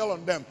 pour oil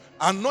on them,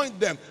 anoint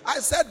them. I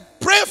said,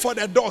 pray for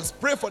the dogs,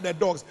 pray for the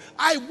dogs.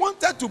 I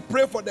wanted to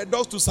pray for the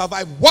dogs to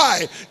survive.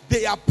 Why?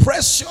 They are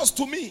precious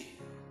to me.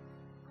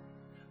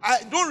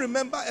 I don't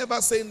remember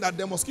ever saying that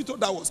the mosquito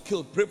that was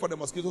killed, pray for the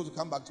mosquito to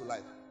come back to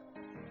life.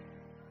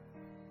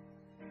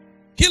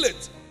 Kill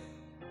it.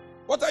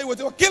 What are you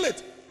waiting for? Kill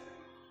it.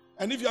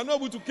 And if you are not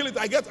able to kill it,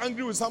 I get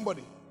angry with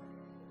somebody.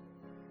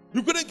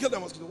 You couldn't kill the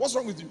mosquito. What's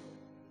wrong with you?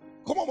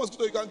 Come on,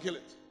 mosquito, you can't kill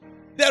it.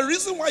 The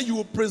reason why you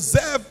will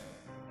preserve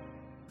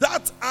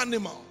that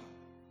animal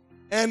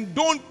and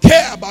don't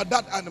care about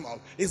that animal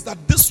is that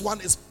this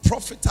one is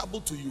profitable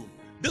to you.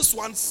 This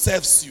one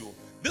serves you.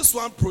 This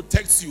one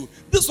protects you.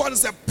 This one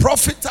is a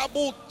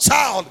profitable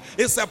child.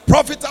 It's a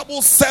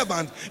profitable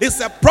servant. It's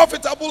a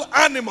profitable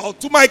animal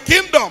to my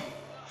kingdom.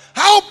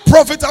 How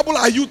profitable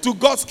are you to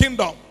God's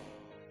kingdom?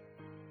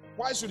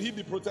 Why should He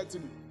be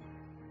protecting you?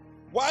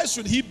 Why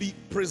should He be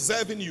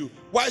preserving you?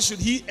 Why should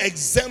He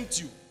exempt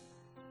you?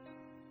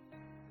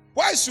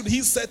 Why should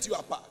He set you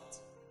apart?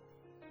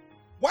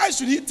 Why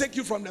should He take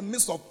you from the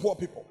midst of poor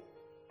people?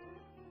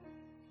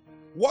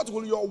 What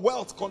will your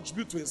wealth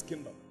contribute to His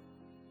kingdom?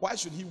 Why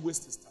should He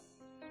waste His time?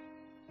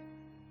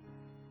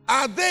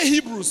 Are they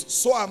Hebrews?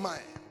 So am I.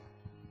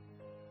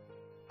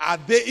 Are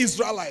they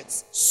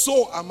Israelites?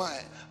 So am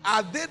I.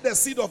 Are they the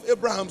seed of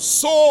Abraham?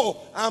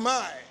 So am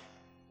I.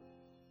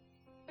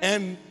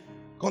 And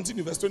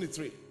continue, verse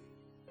 23.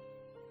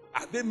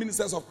 Are they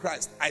ministers of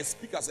Christ? I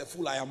speak as a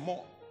fool, I am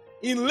more.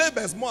 In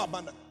labor is more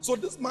abundant. So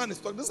this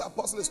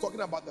apostle is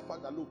talking about the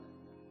fact that, look,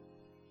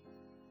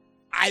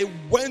 I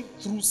went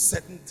through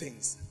certain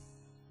things,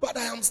 but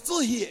I am still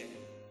here.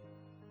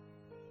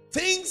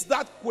 Things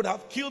that could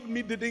have killed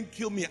me didn't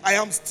kill me. I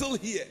am still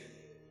here.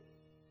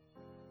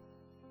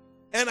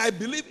 And I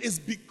believe it's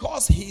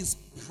because he is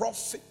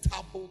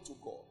profitable to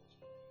God.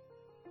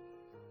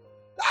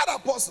 That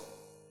apostle,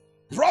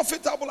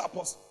 profitable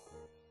apostle,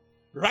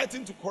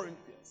 writing to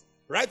Corinthians,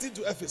 writing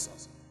to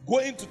Ephesus,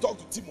 going to talk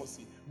to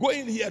Timothy,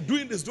 going here,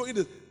 doing this,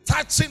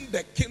 touching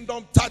the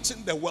kingdom,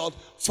 touching the world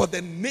for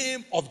the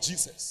name of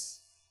Jesus.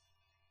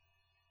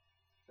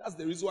 That's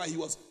the reason why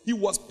he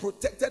was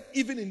protected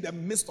even in the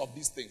midst of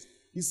these things.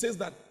 He says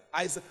that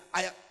I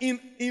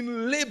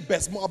in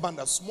labors more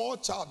abundant, small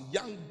child,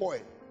 young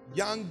boy,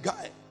 young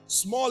guy,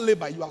 small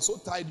labor, you are so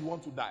tired you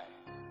want to die.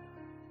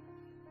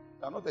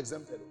 You are not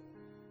exempted.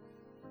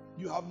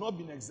 You have not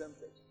been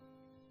exempted.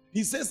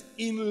 He says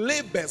in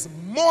labors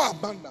more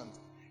abundant,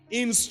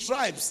 in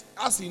stripes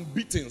as in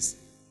beatings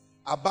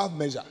above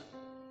measure.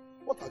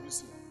 What have you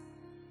seen?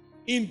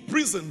 In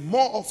prison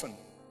more often,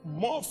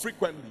 more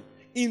frequently,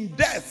 in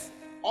death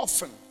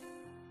often.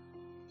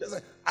 Just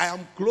like, I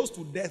am close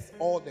to death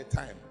all the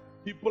time.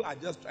 People are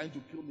just trying to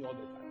kill me all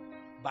the time.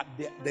 But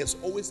there's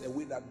always a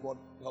way that God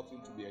helps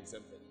him to be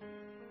exempted.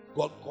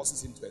 God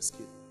causes him to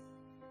escape.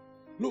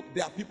 Look,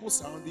 there are people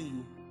surrounding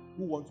you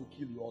who want to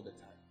kill you all the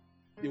time.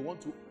 They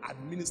want to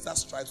administer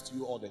stripes to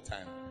you all the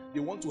time.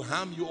 They want to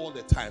harm you all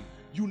the time.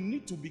 You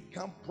need to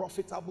become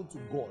profitable to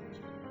God.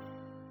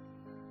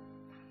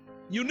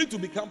 You need to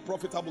become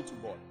profitable to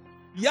God.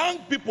 Young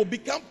people,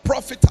 become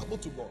profitable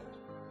to God.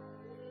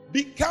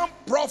 Become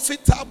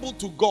profitable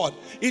to God.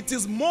 It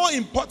is more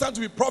important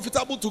to be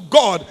profitable to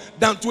God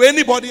than to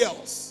anybody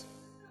else.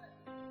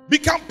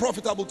 Become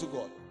profitable to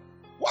God.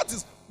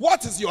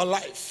 What is your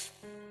life?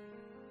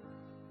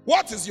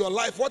 What is your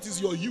life? What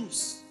is your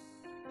use?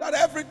 That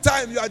every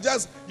time you are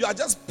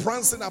just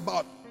prancing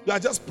about. You are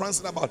just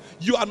prancing about.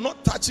 You are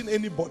not touching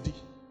anybody.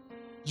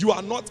 You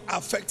are not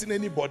affecting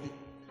anybody.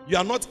 You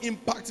are not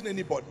impacting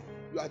anybody.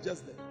 You are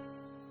just there.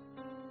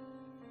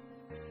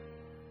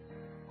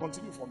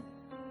 Continue for me.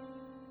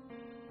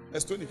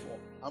 Verse 24.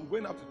 I'm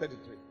going up to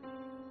 33.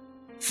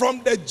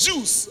 From the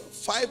Jews,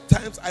 5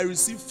 times I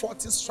received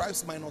 40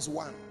 stripes minus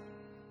 1.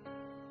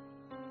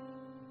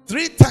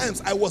 3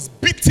 times I was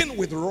beaten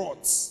with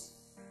rods.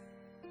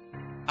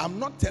 I'm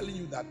not telling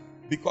you that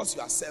because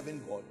you are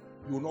serving God,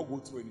 you will not go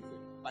through anything.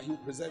 But he will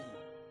preserve you.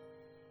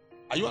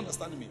 Are you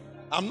understanding me?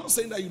 I'm not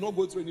saying that you will not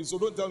go through anything. So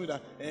don't tell me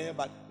that,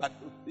 but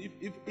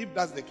if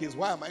that's the case,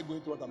 why am I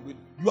going through what I'm doing?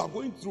 You are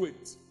going through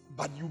it,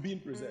 but you're being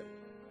preserved.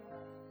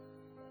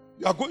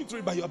 You are going through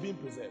it, but you are being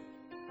preserved.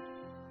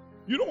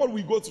 You know what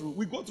we go through?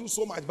 We go through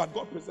so much, but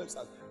God preserves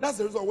us. That's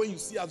the reason when you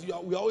see us,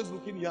 we're always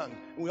looking young.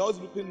 And we're always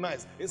looking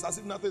nice. It's as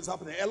if nothing is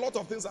happening. A lot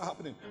of things are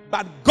happening.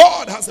 But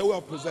God has a way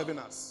of preserving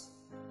us.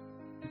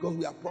 Because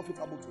we are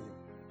profitable to him.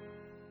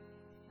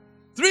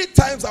 3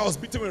 times I was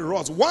beaten with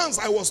rods. Once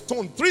I was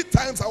stoned. 3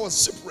 times I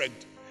was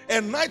shipwrecked.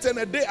 And night and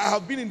a day I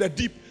have been in the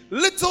deep.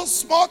 Little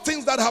small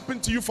things that happen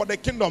to you for the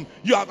kingdom,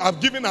 you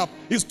have given up.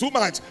 It's too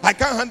much. I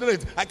can't handle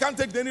it. I can't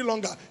take it any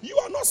longer. You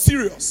are not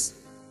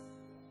serious.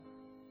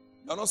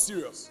 You are not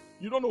serious.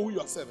 You don't know who you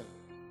are serving.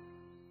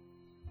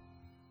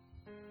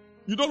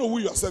 You don't know who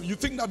you are serving. You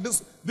think that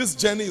this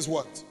journey is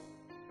what?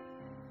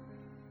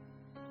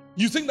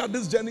 You think that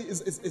this journey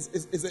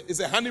is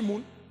a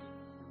honeymoon?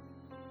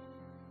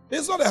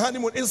 It's not a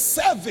honeymoon. It's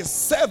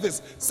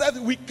service.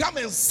 We come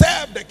and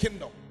serve the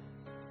kingdom.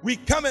 We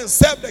come and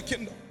serve the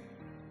kingdom.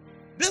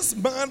 This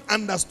man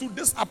understood,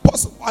 this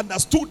apostle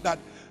understood that,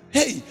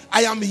 hey,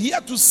 I am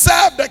here to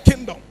serve the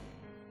kingdom.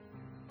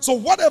 So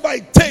whatever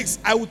it takes,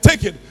 I will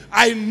take it.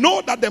 I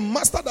know that the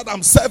master that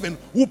I'm serving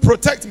will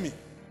protect me.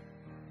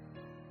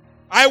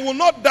 I will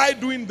not die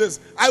doing this.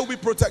 I will be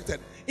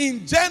protected.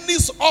 In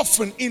journeys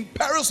often, in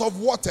perils of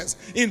waters,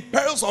 in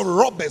perils of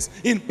robbers,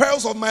 in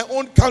perils of my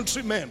own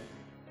countrymen,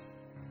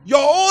 your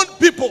own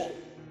people,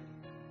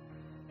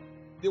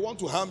 they want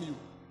to harm you.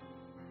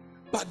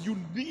 But you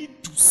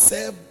need to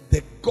serve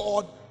the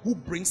God who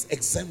brings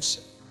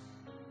exemption.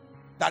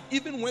 That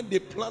even when they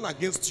plan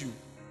against you,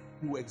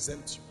 he will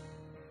exempt you.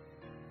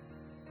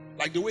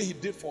 Like the way he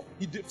did for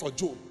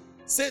Job.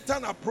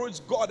 Satan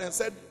approached God and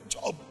said,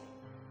 Job,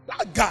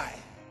 that guy,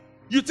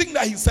 you think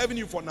that he's serving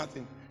you for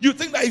nothing? You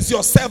think that he's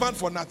your servant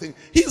for nothing?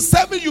 He's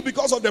serving you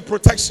because of the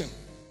protection.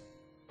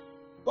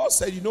 God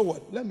said, you know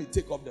what? Let me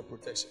take off the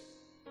protection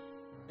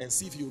and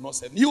see if he will not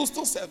serve me. He will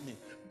still serve me.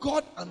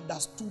 God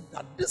understood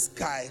that this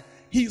guy,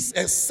 he's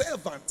a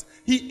servant.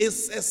 He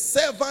is a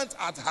servant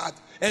at heart,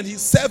 and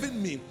he's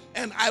serving me.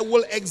 And I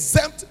will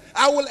exempt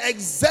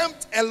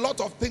a lot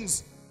of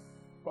things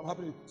from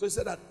happening. So he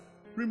said that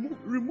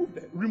remove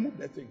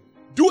the thing.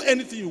 Do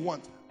anything you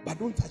want, but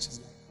don't touch his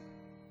life.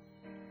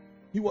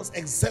 He was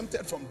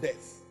exempted from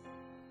death,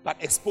 but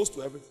exposed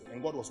to everything,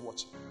 and God was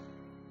watching.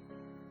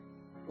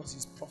 Because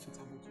he's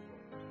profitable to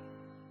God.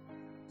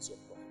 He's your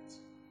prophet.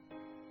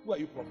 Who are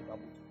you profitable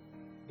to?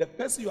 The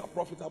person you are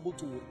profitable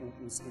to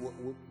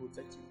will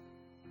protect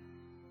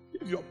you.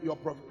 If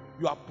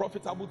you are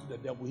profitable to the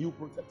devil, he will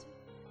protect you.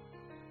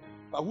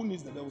 But who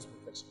needs the devil's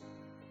protection?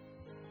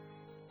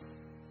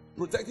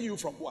 Protecting you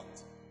from what?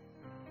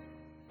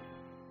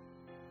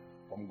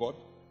 From God?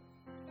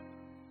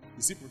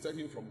 Is he protecting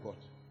you from God?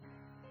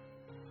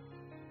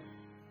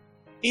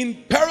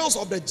 In perils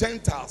of the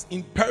Gentiles,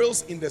 in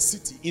perils in the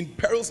city, in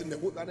perils in the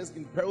wilderness,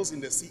 in perils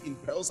in the sea, in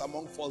perils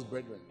among false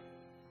brethren.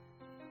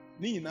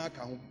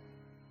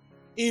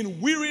 In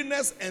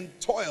weariness and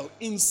toil,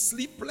 in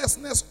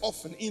sleeplessness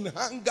often, in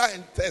hunger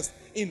and thirst,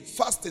 in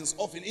fastings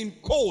often, in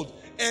cold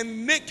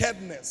and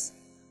nakedness.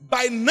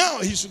 By now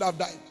he should have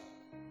died.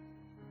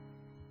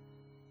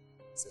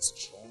 He's a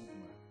strong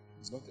man.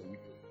 He's not a weak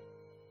man.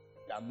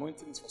 The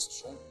anointing is for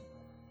strong people.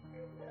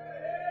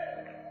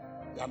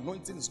 The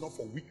anointing is not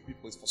for weak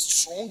people, it's for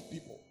strong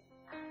people.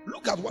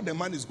 Look at what the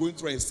man is going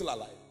through and he's still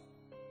alive.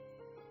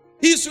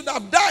 He should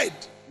have died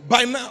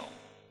by now,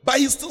 but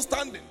he's still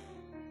standing.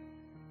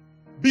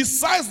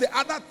 Besides the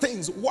other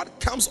things, what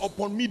comes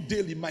upon me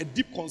daily, my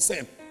deep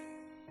concern.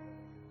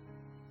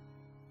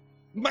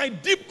 My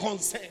deep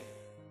concern.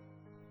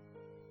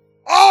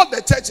 All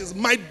the churches,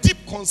 my deep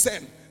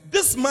concern.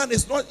 This man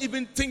is not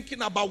even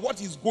thinking about what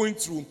he's going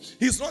through.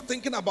 He's not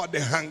thinking about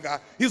the hunger.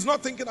 He's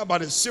not thinking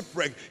about the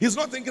shipwreck. He's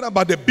not thinking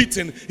about the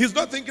beating. He's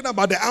not thinking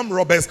about the armed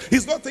robbers.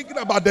 He's not thinking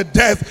about the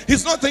death.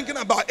 He's not thinking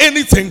about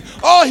anything.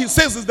 All he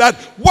says is that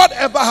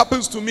whatever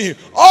happens to me,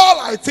 all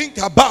I think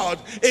about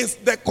is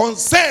the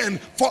concern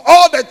for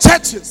all the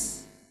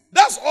churches.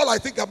 That's all I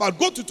think about.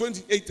 Go to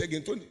 28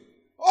 again. 20.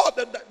 Oh,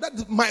 that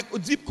is my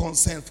deep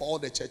concern for all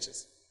the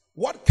churches.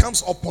 What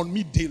comes upon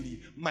me daily,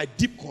 my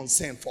deep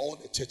concern for all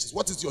the churches.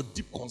 What is your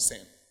deep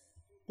concern?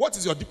 What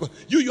is your deep concern?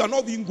 You are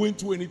not even going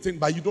through anything,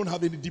 but you don't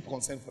have any deep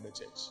concern for the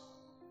church.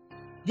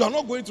 You are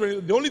not going through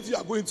anything. The only thing you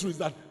are going through is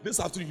that this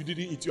afternoon you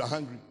didn't eat, you are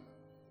hungry.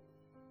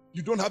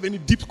 You don't have any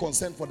deep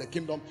concern for the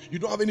kingdom. You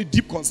don't have any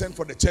deep concern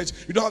for the church.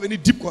 You don't have any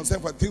deep concern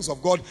for the things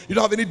of God. You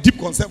don't have any deep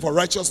concern for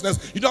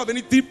righteousness. You don't have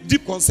any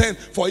deep concern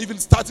for even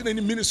starting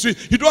any ministry.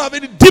 You don't have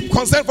any deep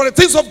concern for the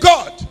things of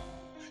God.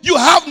 You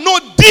have no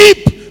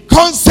deep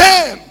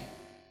concern.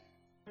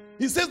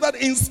 He says that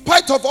in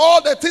spite of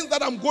all the things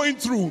that I'm going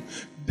through,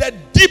 the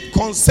deep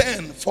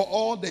concern for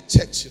all the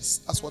churches.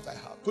 That's what I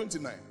have.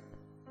 29.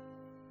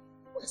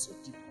 Where's your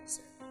deep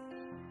concern?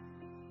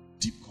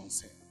 Deep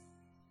concern.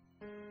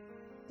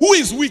 Who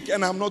is weak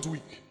and I'm not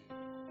weak?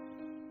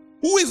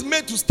 Who is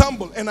made to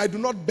stumble and I do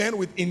not burn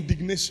with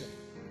indignation?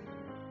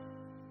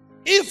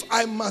 If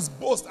I must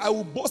boast, I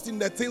will boast in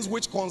the things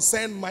which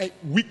concern my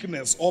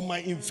weakness or my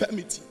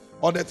infirmity,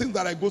 or the things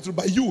that I go through.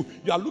 But you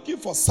are looking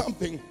for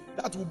something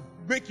that will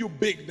make you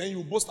big, then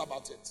you boast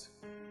about it.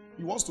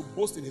 He wants to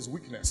boast in his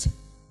weakness,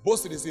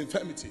 boast in his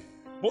infirmity,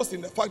 boast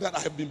in the fact that I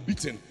have been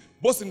beaten,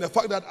 boast in the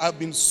fact that I have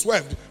been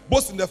swerved,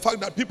 boast in the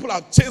fact that people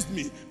have chased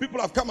me, people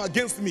have come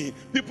against me,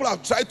 people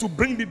have tried to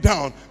bring me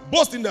down,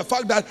 boast in the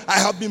fact that I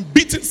have been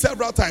beaten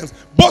several times,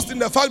 boast in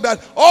the fact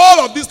that all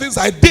of these things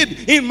I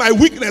did in my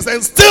weakness,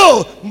 and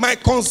still my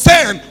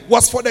concern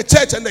was for the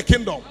church and the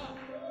kingdom.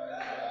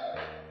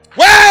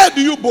 Where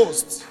do you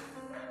boast?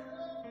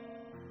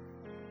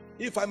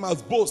 If I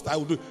must boast, I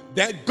will do.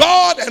 The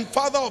God and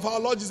Father of our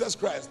Lord Jesus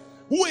Christ,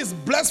 who is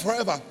blessed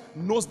forever,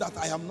 knows that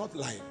I am not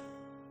lying.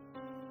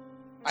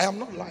 I am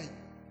not lying.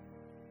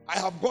 I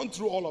have gone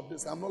through all of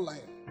this. I am not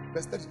lying.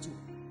 Verse 32.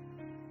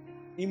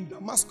 In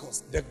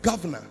Damascus, the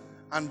governor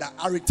under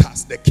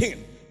Aretas, the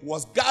king,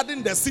 was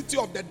guarding the city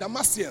of the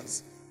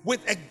Damascens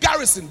with a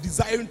garrison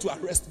desiring to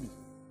arrest me.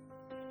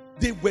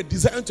 They were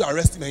desiring to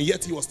arrest him, and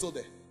yet he was still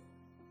there.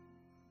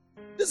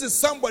 This is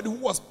somebody who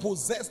was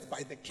possessed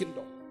by the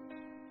kingdom.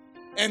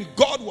 And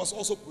God was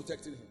also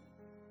protecting him.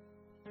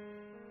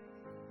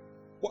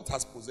 What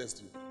has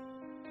possessed you?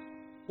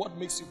 What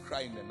makes you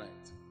cry in the night?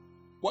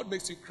 What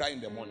makes you cry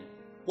in the morning?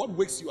 What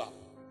wakes you up?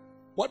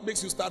 What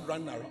makes you start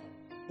running around?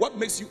 What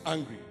makes you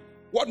angry?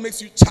 What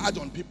makes you charge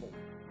on people?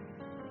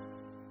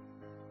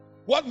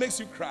 What makes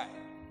you cry?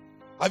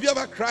 Have you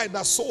ever cried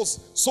that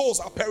souls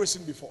are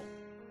perishing before?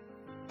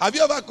 Have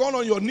you ever gone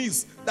on your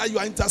knees that you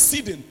are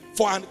interceding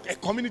for a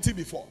community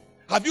before?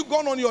 Have you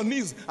gone on your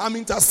knees? I'm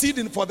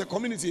interceding for the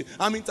community.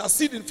 I'm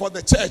interceding for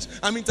the church.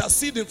 I'm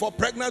interceding for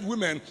pregnant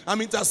women.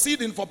 I'm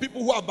interceding for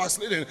people who are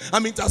backsliding.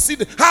 I'm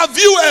interceding. Have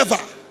you ever?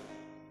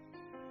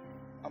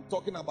 I'm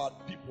talking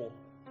about people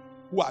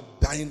who are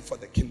dying for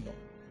the kingdom.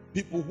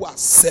 People who are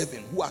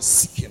serving, who are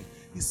seeking.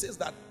 He says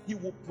that he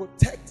will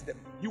protect them.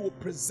 He will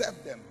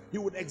preserve them. He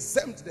will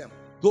exempt them.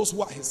 Those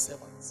who are his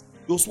servants.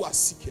 Those who are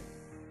seeking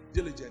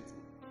diligently.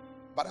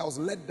 But I was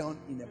let down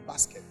in a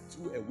basket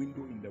through a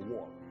window in the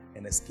wall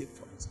and escaped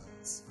from his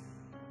hands.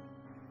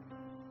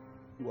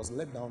 He was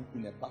let down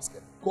in a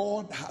basket.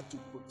 God had to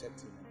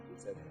protect him and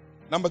preserve him.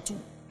 Number two.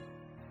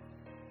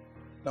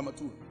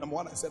 Number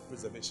one, I said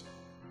preservation.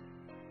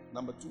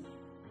 Number two,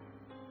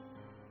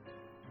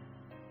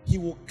 he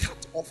will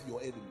cut off your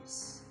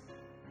enemies.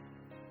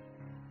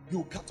 He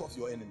will cut off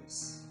your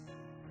enemies.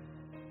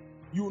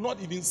 You will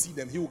not even see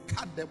them. He will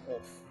cut them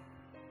off.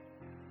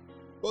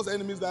 Those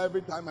enemies that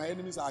every time my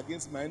enemies are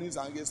against me, my enemies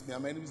are against me,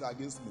 and my enemies are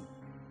against me.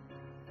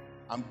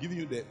 I'm giving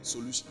you the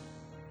solution.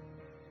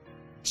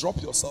 Drop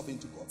yourself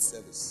into God's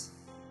service.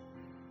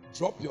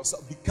 Drop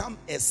yourself. Become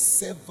a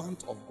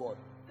servant of God.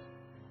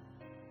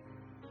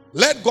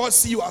 Let God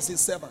see you as his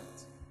servant.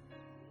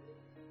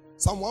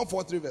 Psalm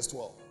 143 verse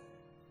 12.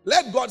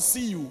 Let God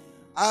see you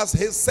as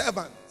his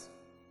servant.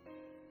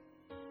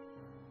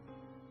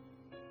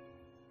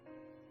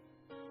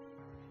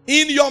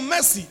 In your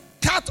mercy,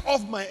 cut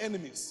off my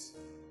enemies.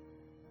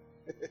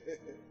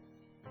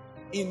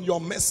 In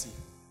your mercy,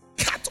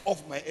 cut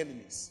off my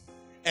enemies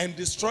and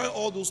destroy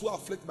all those who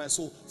afflict my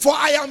soul. For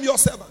I am your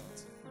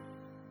servant.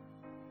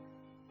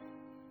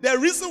 The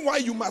reason why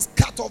you must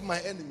cut off my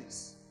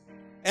enemies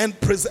and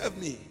preserve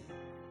me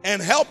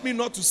and help me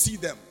not to see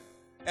them,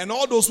 and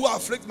all those who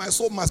afflict my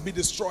soul must be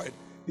destroyed,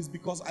 is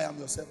because I am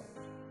your servant.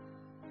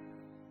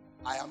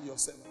 I am your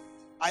servant.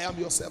 I am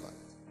your servant.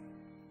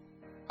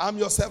 I am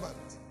your servant.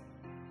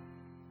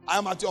 I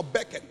am at your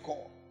beck and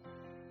call.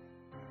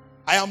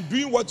 I am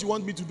doing what you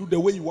want me to do the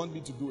way you want me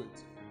to do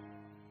it.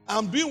 I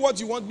am doing what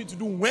you want me to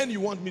do when you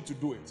want me to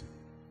do it.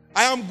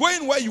 I am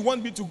going where you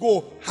want me to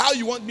go, how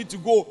you want me to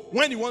go,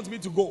 when you want me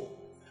to go.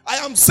 I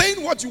am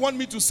saying what you want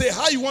me to say,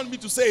 how you want me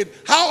to say it,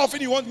 how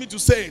often you want me to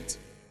say it.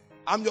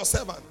 I'm your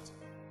servant.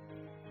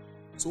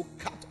 So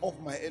cut off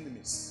my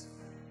enemies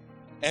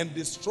and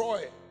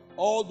destroy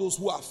all those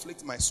who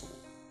afflict my soul.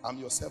 I'm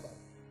your servant.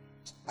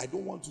 I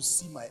don't want to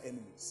see my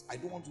enemies. I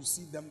don't want to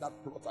see them that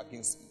plot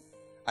against me.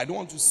 I don't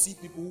want to see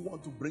people who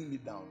want to bring me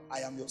down. I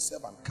am your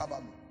servant.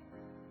 Cover me.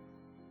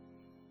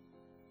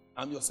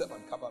 I'm your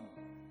servant. Cover me.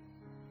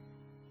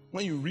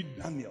 When you read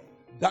Daniel,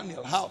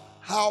 how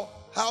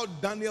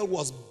Daniel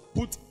was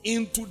put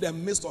into the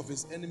midst of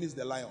his enemies,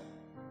 the lion.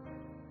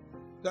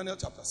 Daniel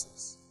chapter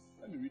 6.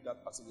 Let me read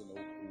that passage and we'll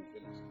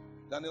finish.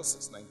 Daniel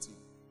 6:19.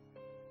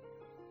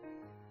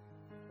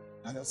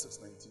 Daniel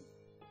 6:19.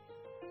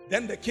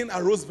 Then the king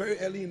arose very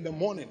early in the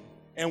morning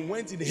and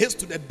went in haste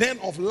to the den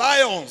of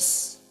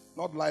lions.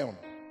 Not lion,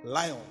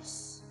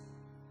 lions.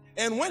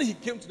 And when he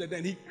came to the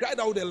den, he cried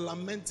out with a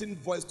lamenting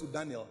voice to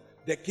Daniel.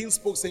 The king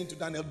spoke, saying to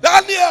Daniel,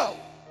 Daniel,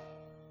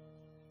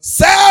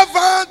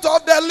 servant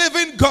of the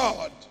living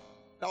God.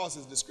 That was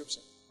his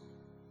description.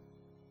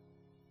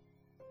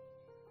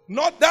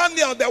 Not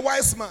Daniel, the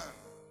wise man,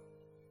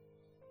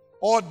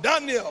 or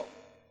Daniel,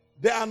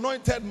 the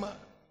anointed man,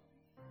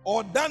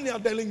 or Daniel,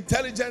 the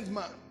intelligent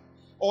man,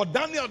 or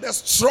Daniel, the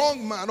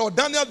strong man, or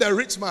Daniel, the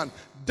rich man.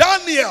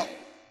 Daniel,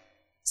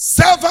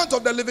 servant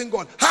of the living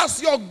God,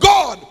 has your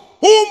God,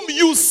 whom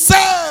you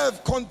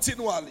serve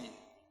continually.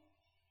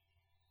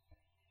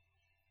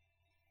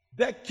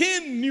 The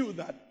king knew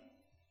that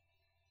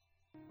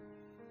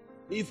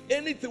if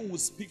anything would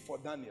speak for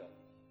Daniel,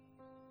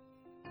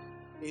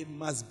 it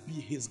must be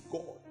his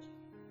God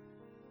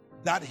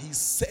that he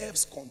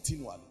serves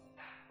continually.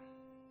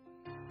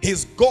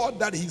 His God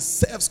that he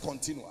serves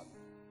continually.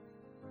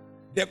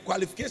 The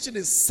qualification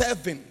is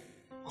serving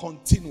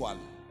continually.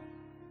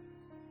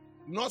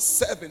 Not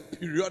serving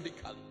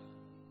periodically.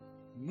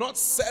 Not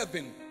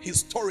serving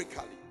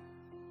historically.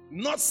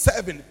 Not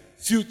serving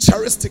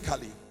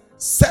futuristically.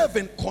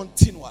 Serving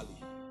continually.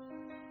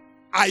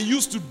 I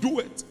used to do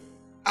it.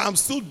 I'm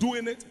still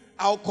doing it.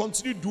 I'll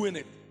continue doing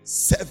it.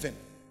 Serving.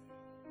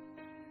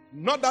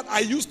 Not that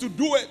I used to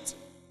do it,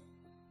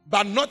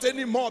 but not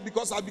anymore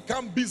because I've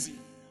become busy,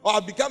 or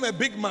I've become a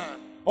big man,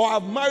 or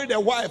I've married a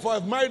wife, or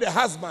I've married a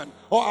husband,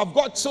 or I've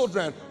got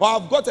children, or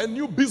I've got a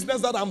new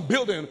business that I'm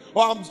building,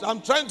 or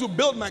I'm trying to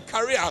build my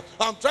career,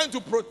 I'm trying to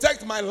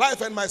protect my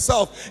life and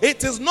myself.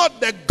 It is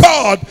not the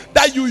God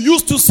that you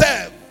used to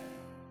serve.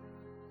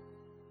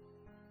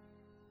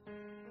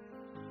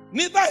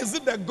 Neither is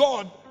it the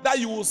God that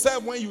you will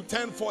serve when you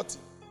turn 40.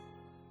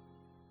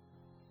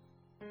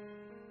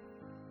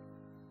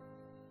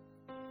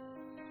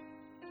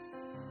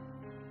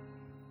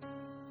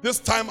 This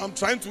time I'm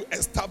trying to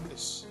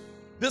establish.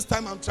 This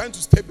time I'm trying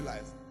to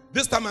stabilize.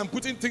 This time I'm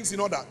putting things in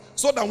order.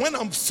 So that when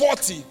I'm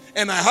 40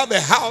 and I have a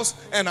house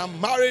and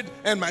I'm married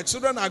and my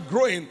children are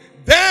growing,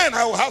 then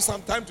I will have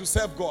some time to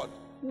serve God.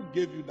 Who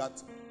gave you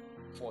that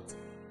 40?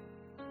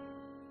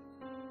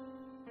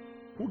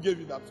 Who gave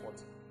you that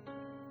 40?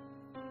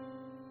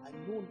 I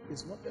know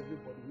it's not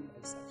everybody who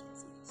likes such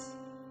messages.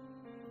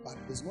 But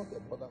it's not a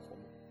bother for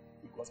me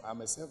because I'm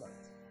a servant.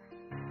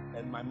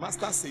 And my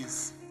master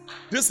says,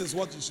 this is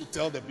what you should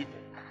tell the people.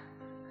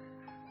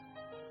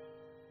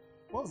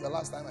 When was the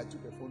last time I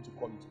took a phone to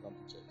call you to come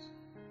to church?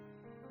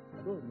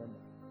 I don't remember.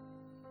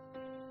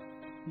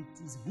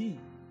 It is he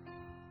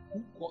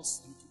who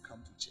calls you to come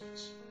to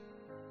church.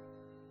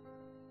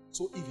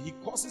 So if he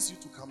causes you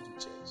to come to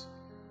church,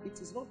 it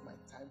is not my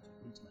time to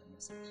preach my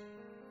message.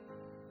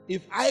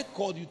 If I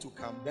called you to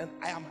come, then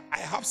I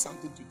have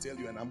something to tell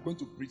you and I'm going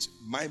to preach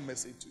my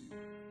message to you.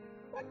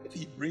 But if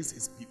he brings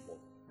his people,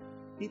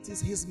 it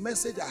is his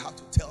message I have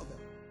to tell them.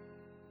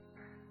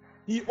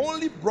 He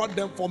only brought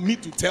them for me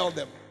to tell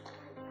them.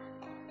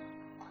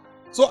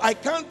 So I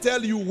can't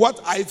tell you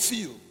what I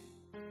feel.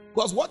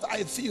 Because what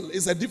I feel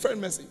is a different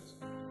message.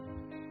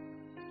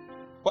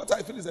 What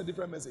I feel is a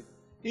different message.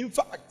 In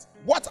fact,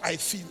 what I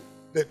feel,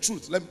 the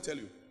truth, let me tell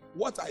you,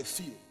 what I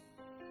feel,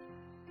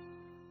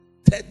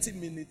 30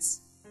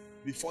 minutes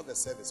before the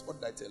service, what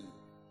did I tell you?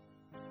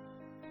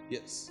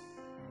 Yes,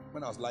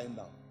 when I was lying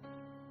down.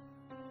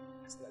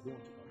 I said, I don't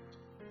want to come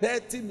to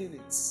church. 30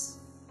 minutes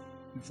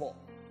before,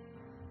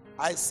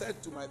 I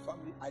said to my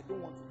family, I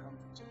don't want to come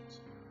to church.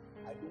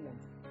 I don't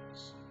want to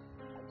preach.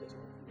 I just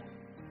want to come.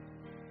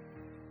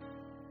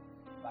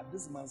 But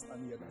this man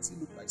standing here, does he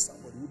look like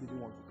somebody who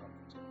didn't want to come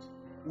to church?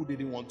 Who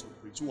didn't want to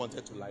preach? Who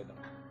wanted to lie down?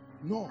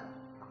 No.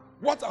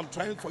 What I'm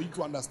trying for you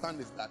to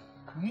understand is that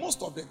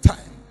most of the time,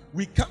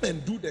 we come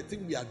and do the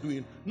thing we are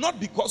doing, not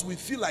because we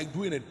feel like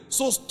doing it.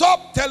 So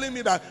stop telling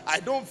me that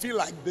I don't feel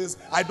like this,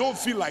 I don't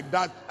feel like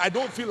that, I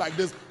don't feel like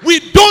this.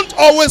 We don't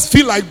always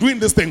feel like doing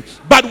this thing,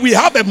 but we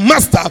have a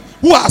master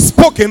who has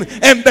spoken,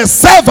 and the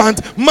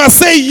servant must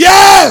say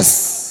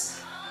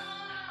yes.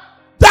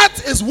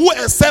 That is who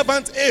a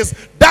servant is.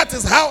 That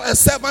is how a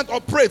servant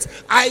operates.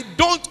 I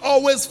don't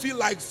always feel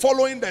like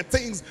following the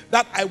things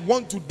that I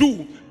want to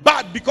do,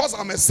 but because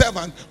I'm a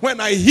servant,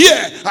 when I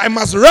hear, I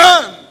must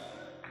run.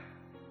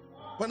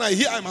 When I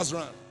hear, I must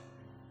run.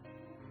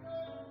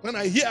 When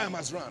I hear, I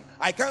must run.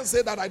 I can't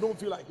say that I don't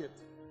feel like it.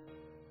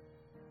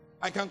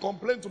 I can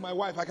complain to my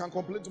wife, I can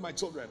complain to my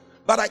children,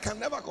 but I can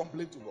never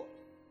complain to God.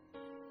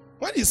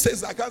 When he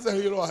says, I can't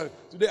say,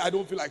 today I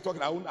don't feel like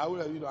talking, I don't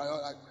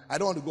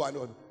want to go, I don't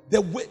want to.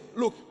 The way,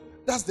 look,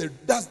 that's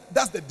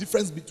the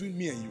difference between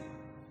me and you.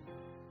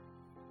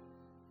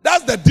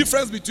 That's the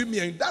difference between me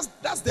and you.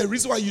 That's the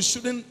reason why you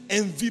shouldn't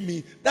envy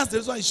me. That's the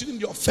reason why you shouldn't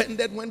be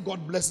offended when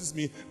God blesses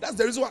me. That's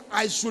the reason why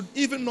I should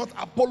even not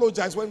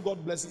apologize when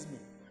God blesses me.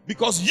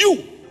 Because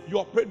you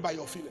operate by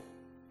your feeling.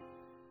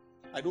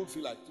 I don't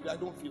feel like today. I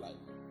don't feel like.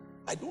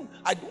 I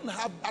don't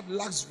have that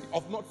luxury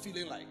of not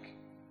feeling like.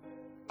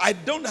 I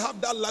don't have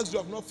that luxury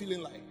of not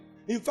feeling like.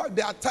 In fact,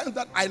 there are times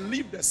that I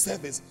leave the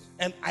service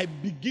and I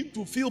begin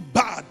to feel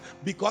bad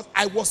because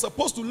I was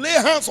supposed to lay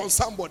hands on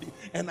somebody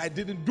and I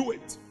didn't do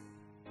it.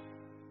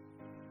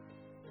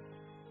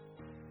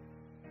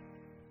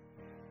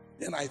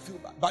 Then I feel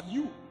bad. But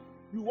you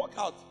walk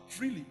out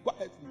freely,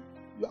 quietly.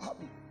 You are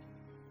happy.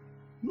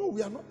 No,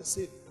 we are not the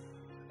same.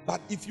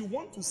 But if you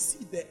want to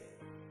see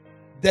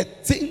the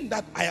thing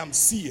that I am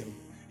seeing,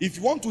 if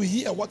you want to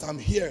hear what I'm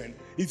hearing,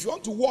 if you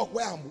want to walk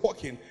where I'm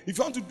walking, if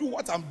you want to do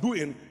what I'm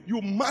doing,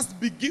 you must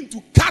begin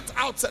to cut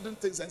out certain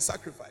things and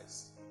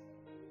sacrifice.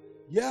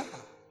 Yeah.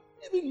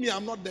 Even me,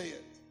 I'm not there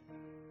yet.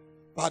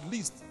 But at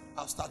least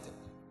I've started.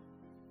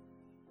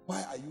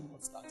 Why are you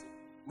not starting?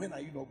 When are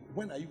you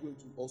going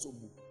to also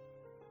move?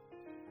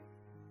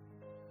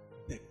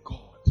 The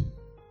God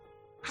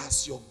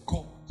has your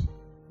God,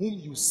 whom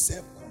you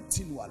serve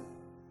continually,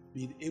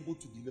 been able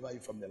to deliver you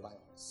from the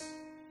lions.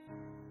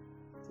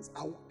 He says,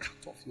 I will cut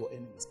off your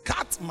enemies.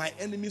 Cut my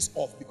enemies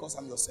off because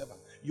I'm your servant.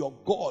 Your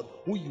God,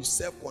 who you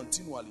serve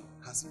continually,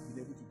 has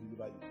been able to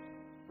deliver you.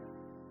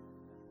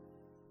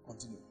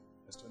 Continue.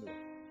 Verse 21.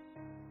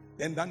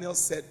 Then Daniel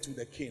said to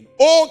the king,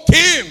 O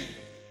king,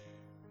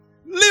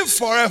 live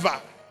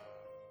forever.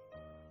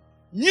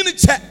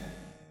 Nyiniche.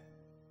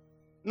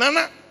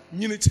 Nana,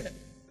 nyiniche.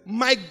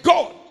 My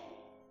God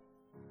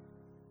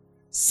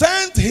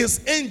sent his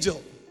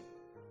angel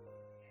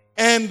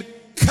and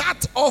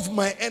cut off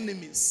my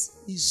enemies.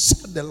 He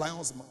shut the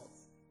lion's mouth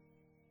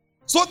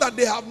so that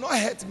they have not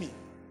hurt me,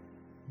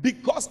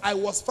 because I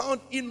was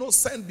found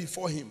innocent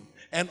before him.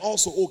 And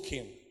also, O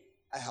king,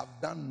 I have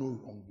done no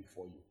wrong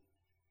before you.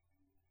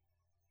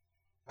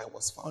 I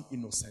was found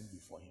innocent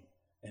before him,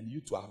 and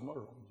you two have not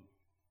wronged you.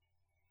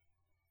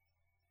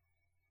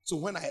 So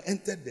when I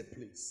entered the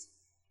place,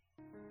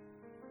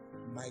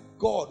 my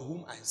God,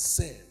 whom I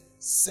serve,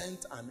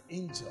 sent an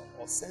angel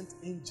or sent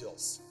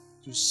angels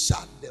to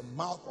shut the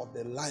mouth of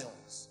the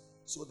lions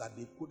so that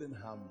they couldn't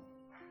harm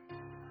me.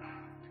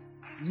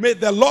 May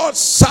the Lord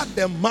shut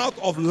the mouth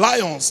of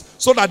lions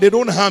so that they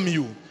don't harm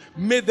you.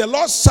 May the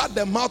Lord shut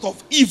the mouth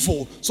of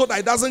evil so that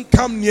it doesn't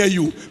come near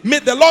you. May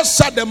the Lord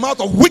shut the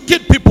mouth of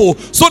wicked people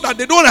so that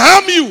they don't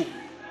harm you.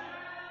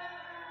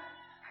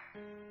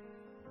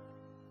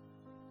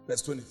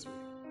 Verse 23.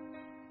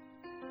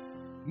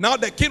 Now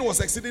the king was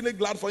exceedingly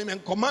glad for him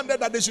and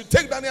commanded that they should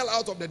take Daniel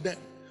out of the den.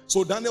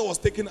 So Daniel was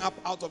taken up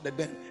out of the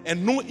den,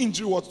 and no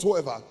injury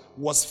whatsoever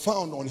was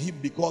found on him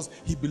because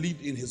he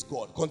believed in his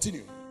God.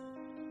 Continue.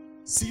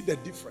 See the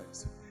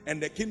difference.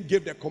 And the king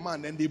gave the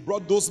command, and they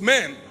brought those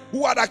men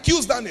who had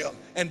accused Daniel,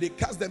 and they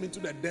cast them into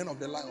the den of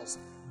the lions.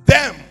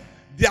 Them,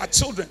 their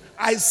children.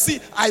 I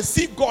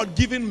see God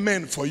giving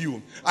men for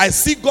you. I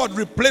see God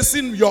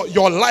replacing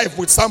your life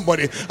with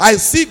somebody. I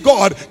see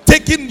God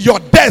taking your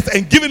death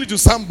and giving it to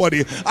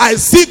somebody. I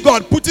see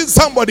God putting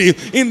somebody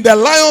in the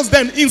lion's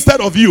den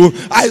instead of you.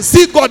 I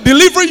see God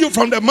delivering you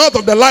from the mouth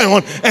of the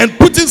lion and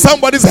putting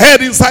somebody's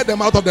head inside the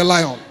mouth of the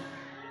lion.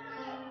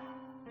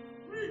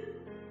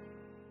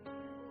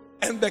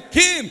 And the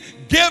king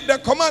gave the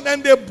command,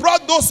 and they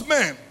brought those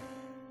men,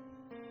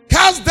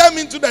 cast them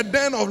into the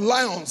den of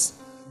lions,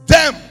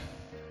 them,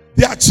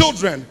 their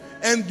children,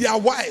 and their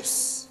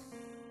wives.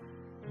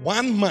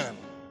 One man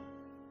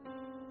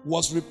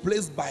was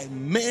replaced by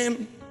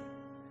men,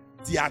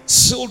 their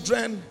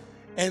children,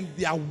 and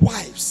their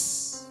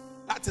wives.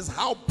 That is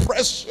how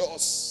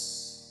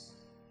precious.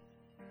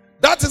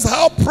 That is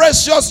how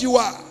precious you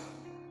are.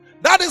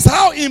 That is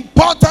how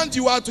important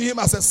you are to him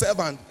as a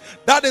servant.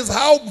 That is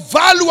how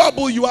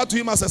valuable you are to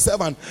him as a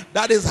servant.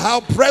 That is how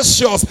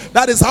precious,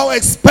 that is how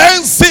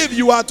expensive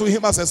you are to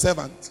him as a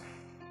servant.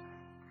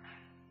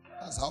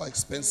 That's how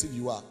expensive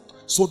you are.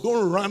 So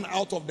don't run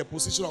out of the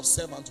position of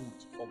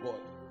servanthood for God.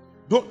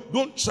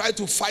 Don't try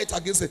to fight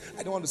against it.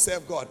 I don't want to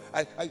serve God.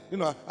 I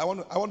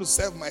want to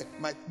serve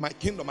my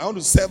kingdom. I want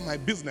to serve my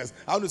business.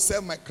 I want to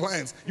serve my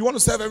clients. You want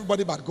to serve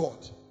everybody but God.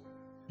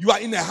 You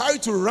are in a hurry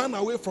to run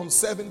away from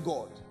serving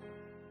God.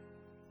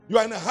 You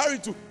are in a hurry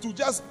to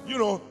just,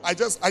 I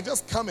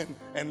just come in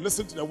and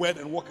listen to the word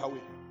and walk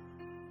away.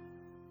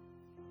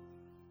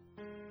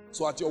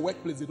 So at your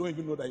workplace, they don't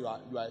even know that you are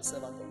a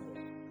servant of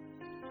God.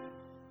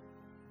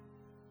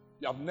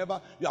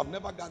 You have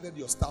never gathered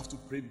your staff to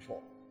pray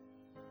before.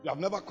 You have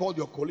never called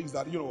your colleagues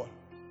that,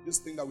 this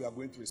thing that we are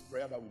going through is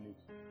prayer that we need.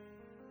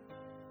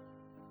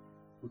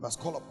 We must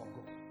call upon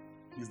God.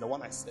 He's the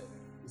one I said.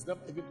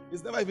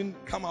 It's never even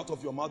come out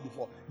of your mouth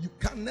before. You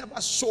can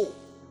never show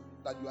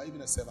that you are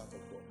even a servant of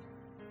God.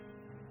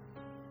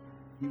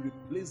 He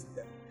replaced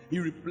them.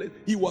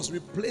 He was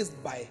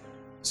replaced by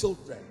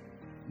children,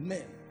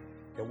 men,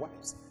 their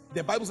wives.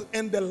 The Bible says,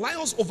 and the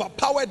lions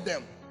overpowered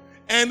them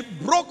and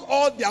broke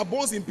all their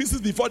bones in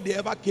pieces before they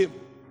ever came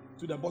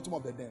to the bottom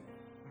of the den.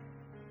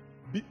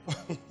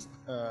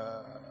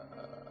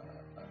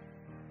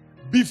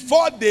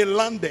 Before they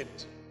landed,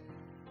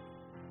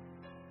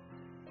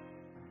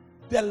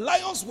 the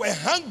lions were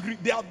hungry.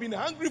 They have been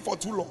hungry for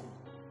too long.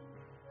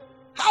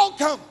 How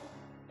come?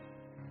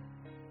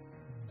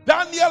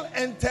 Daniel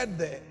entered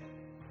there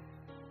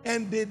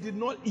and they did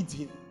not eat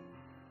him.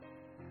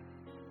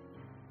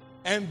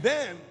 And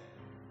then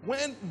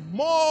when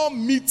more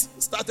meat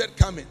started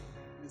coming,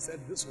 he said,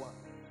 this one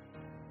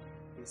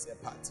is a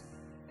party.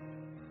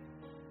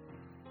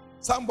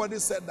 Somebody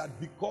said that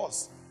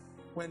because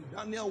when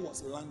Daniel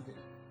was landing,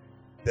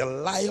 the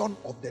lion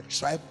of the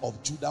tribe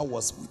of Judah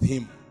was with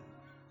him.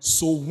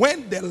 So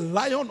when the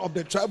lion of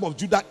the tribe of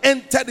Judah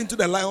entered into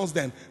the lion's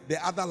den,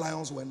 the other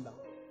lions went down.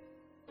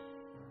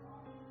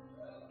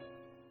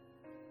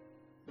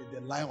 May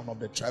the lion of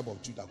the tribe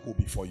of Judah go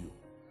before you.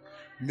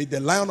 May the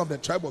lion of the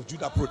tribe of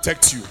Judah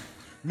protect you.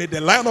 May the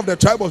lion of the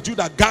tribe of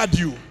Judah guard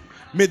you.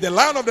 May the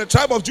lion of the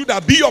tribe of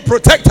Judah be your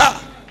protector.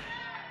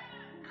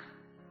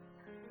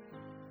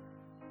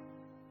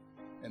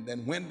 And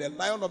then when the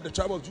lion of the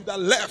tribe of Judah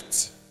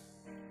left,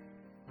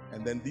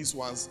 and then these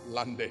ones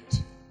landed.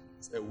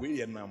 Say,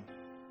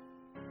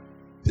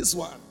 this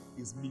one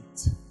is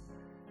meat.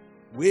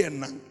 We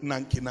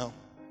nankinam.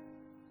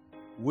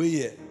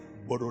 We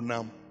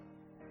boronam.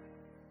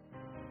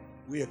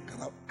 We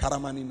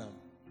karamaninam.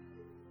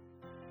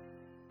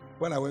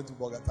 When I went to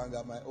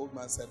Bogatanga, my old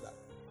man said that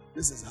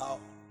this is how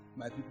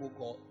my people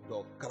call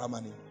dog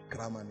karamani.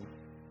 Kramani.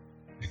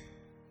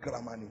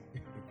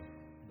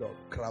 Dog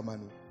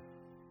kramani.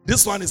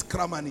 This one is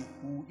kramani.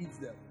 We will eat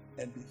them.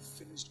 And they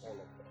finished all of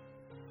them.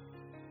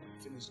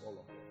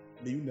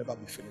 May you never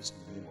be finished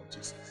in the name of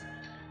Jesus.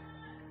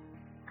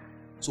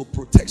 So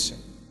protection.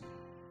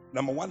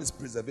 Number one is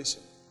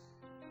preservation.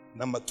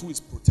 Number two is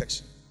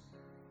protection.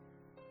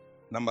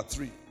 Number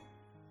three,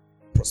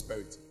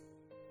 prosperity.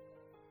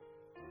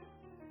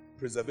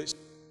 Preservation,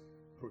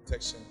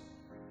 protection,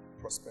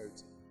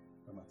 prosperity.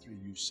 Number three,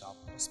 you shall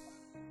prosper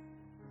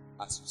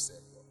as you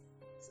serve God.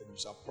 He said, you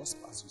shall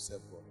prosper as you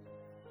serve God.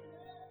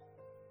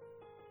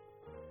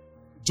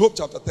 Job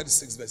chapter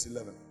 36, verse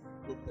 11.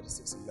 Job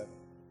 36, 11.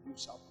 You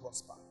shall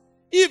prosper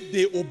if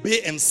they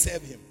obey and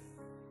serve him.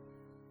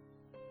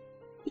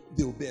 If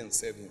they obey and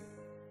serve him.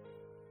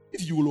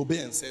 If you will obey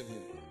and serve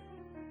him.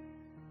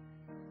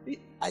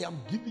 I am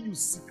giving you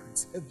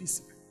secrets, heavy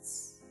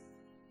secrets.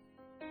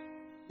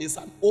 It's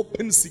an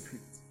open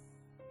secret.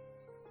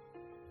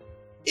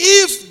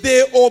 If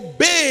they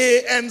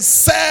obey and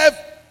serve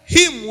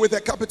him with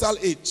a capital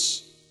H.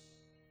 He's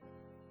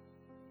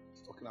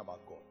talking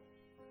about God.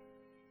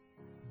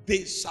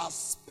 They shall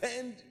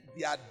spend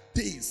their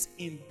days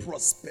in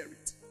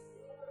prosperity.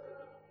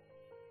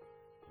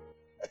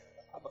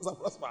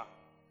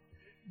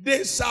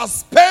 They shall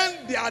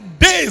spend their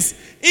days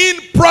in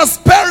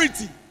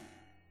prosperity.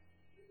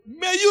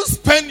 May you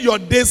spend your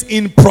days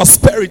in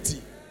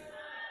prosperity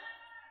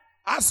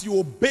as you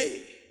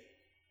obey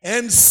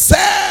and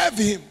serve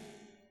him.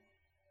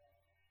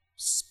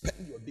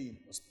 Spend your day in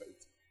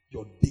prosperity.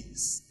 Your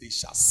days, they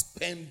shall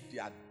spend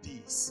their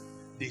days.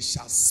 They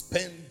shall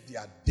spend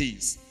their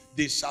days.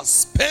 They shall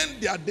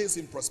spend their days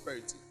in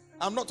prosperity.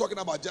 I'm not talking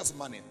about just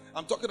money.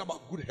 I'm talking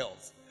about good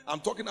health. I'm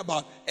talking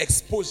about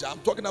exposure. I'm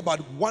talking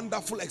about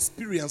wonderful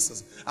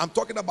experiences. I'm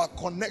talking about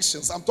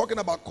connections. I'm talking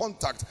about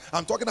contact.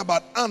 I'm talking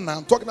about honor.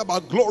 I'm talking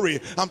about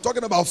glory. I'm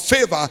talking about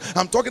favor.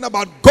 I'm talking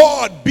about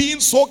God being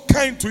so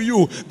kind to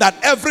you that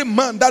every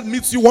man that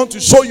meets you wants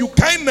to show you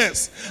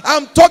kindness.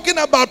 I'm talking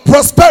about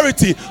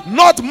prosperity,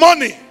 not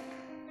money.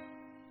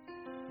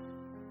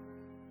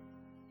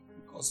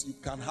 Because you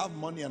can have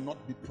money and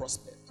not be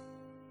prospered.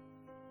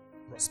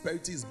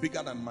 Prosperity is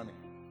bigger than money.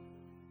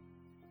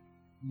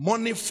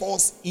 Money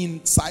falls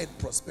inside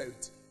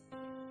prosperity.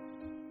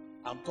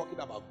 I'm talking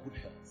about good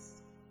health.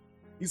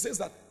 He says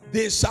that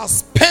they shall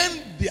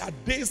spend their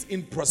days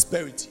in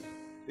prosperity.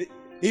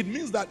 It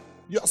means that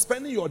you are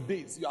spending your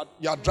days,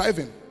 you are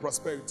driving,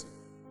 prosperity.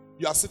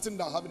 You are sitting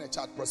down having a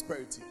chat,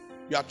 prosperity.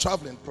 You are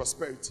traveling,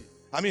 prosperity.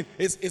 I mean,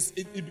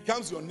 it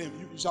becomes your name.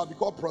 You shall be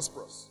called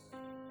prosperous.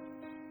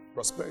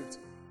 Prosperity.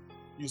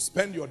 You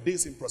spend your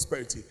days in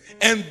prosperity.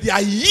 And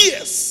their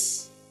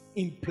years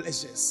in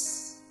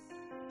pleasures.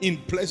 In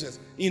pleasures.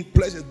 In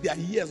pleasures. Their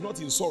years, not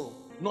in sorrow,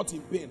 not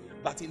in pain,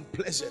 but in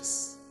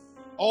pleasures.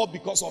 All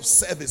because of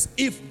service.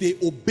 If they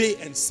obey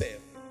and serve.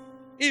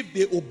 If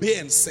they obey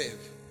and serve.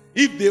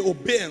 If they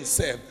obey and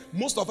serve.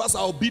 Most of us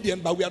are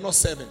obedient, but we are not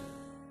serving.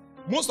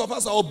 Most of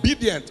us are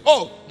obedient.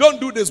 Oh, don't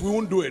do this, we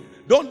won't do it.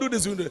 Don't do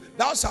this, we won't do it.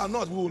 Thou shalt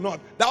not, we will not.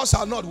 Thou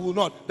shalt not, we will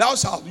not. Thou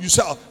shalt, you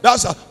shall. Thou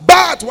shalt.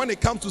 But when it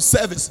comes to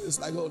service, it's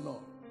like, oh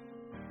no.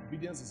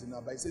 Obedience is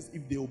enough. But it says,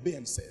 if they obey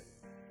and serve.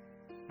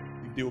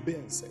 If they obey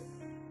and serve.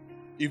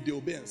 If they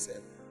obey and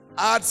serve.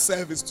 Add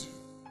service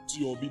to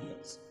your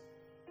obedience.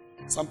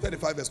 Psalm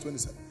 35 verse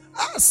 27.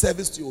 Add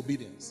service to your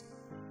obedience.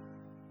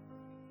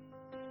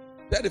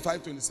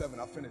 35:27,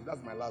 I've finished.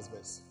 That's my last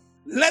verse.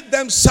 Let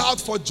them shout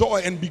for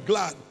joy and be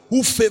glad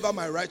who favor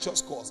my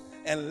righteous cause.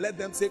 And let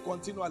them say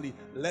continually,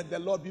 let the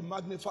Lord be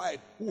magnified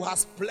who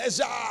has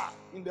pleasure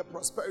in the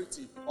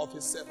prosperity of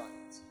his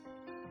servant.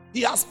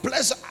 He has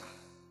pleasure.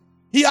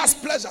 He has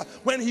pleasure.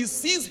 When he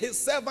sees his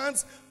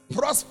servants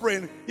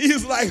prospering,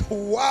 he's like,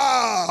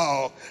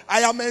 wow,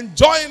 I am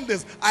enjoying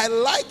this. I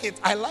like it.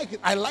 I like it.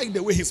 I like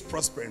the way he's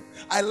prospering.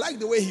 I like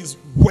the way he's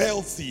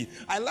wealthy.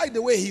 I like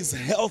the way he's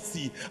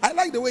healthy. I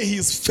like the way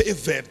he's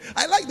favored.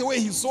 I like the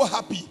way he's so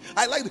happy.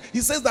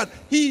 He says that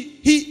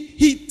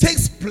he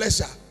takes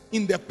pleasure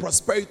in the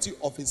prosperity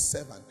of his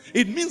servant.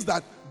 It means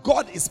that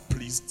God is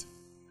pleased.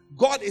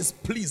 God is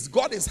pleased.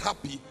 God is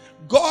happy.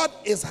 God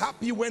is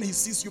happy when he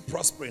sees you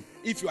prospering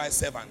if you are a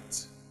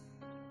servant.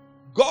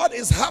 God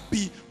is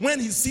happy when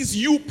he sees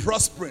you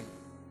prospering.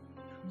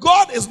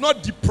 God is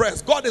not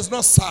depressed. God is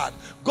not sad.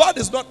 God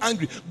is not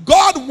angry.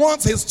 God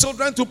wants his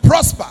children to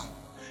prosper.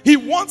 He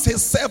wants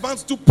his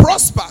servants to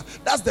prosper.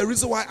 That's the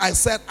reason why I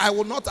said I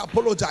will not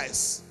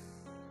apologize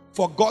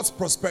for God's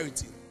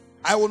prosperity.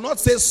 I will not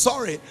say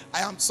sorry.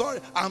 I am sorry.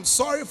 I'm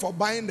sorry for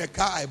buying the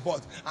car I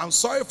bought. I'm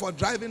sorry for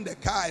driving the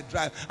car I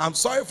drive. I'm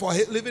sorry for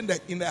living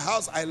in the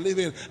house I live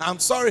in. I'm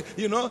sorry.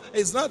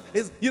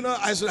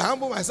 I should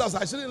humble myself.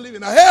 I shouldn't live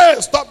in a, hey,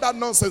 stop that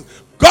nonsense.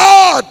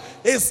 God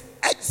is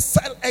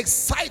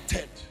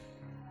excited.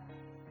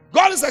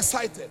 God is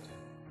excited.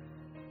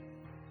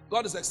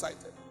 God is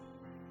excited.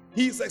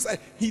 He is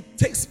excited. He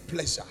takes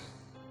pleasure.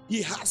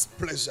 He has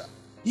pleasure.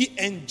 He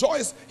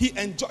enjoys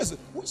it.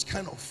 Which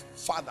kind of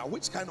father,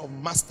 which kind of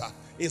master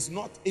is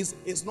not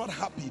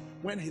happy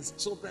when his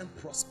children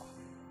prosper?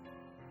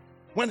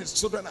 When his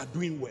children are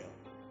doing well?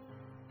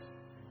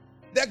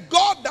 The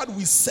God that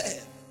we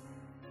serve,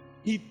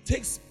 he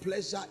takes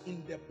pleasure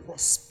in the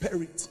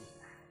prosperity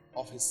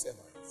of his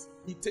servants.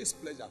 He takes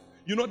pleasure.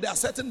 You know, there are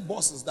certain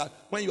bosses that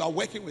when you are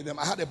working with them,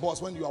 I had a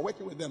boss, when you are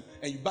working with them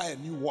and you buy a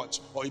new watch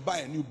or you buy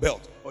a new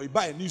belt or you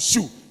buy a new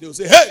shoe, they will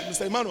say, hey,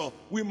 Mr. Emmanuel,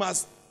 we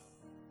must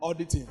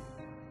audit him.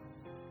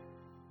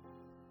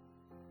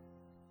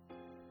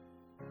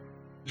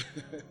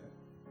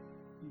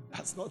 He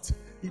does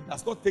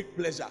not take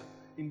pleasure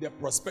in the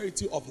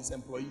prosperity of his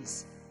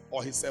employees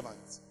or his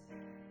servants.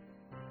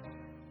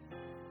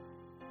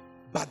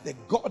 But the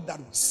God that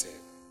we serve,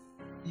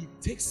 he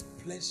takes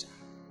pleasure.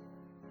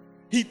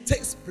 He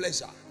takes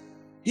pleasure.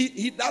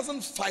 He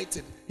doesn't fight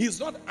it.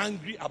 He's not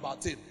angry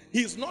about it.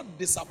 He's not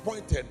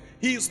disappointed.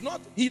 He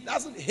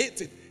doesn't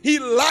hate it. He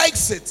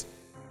likes it.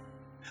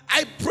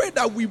 I pray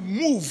that we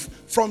move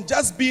from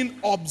just being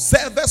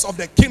observers of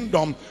the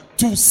kingdom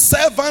to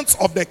servants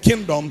of the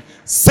kingdom,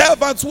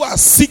 servants who are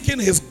seeking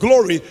his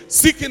glory,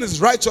 seeking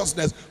his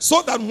righteousness,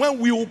 so that when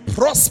we will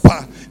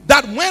prosper,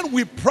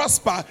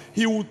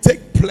 he will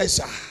take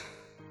pleasure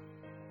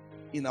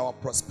in our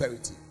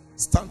prosperity.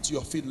 Stand to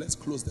your feet. Let's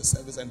close the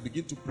service and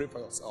begin to pray for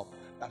yourself.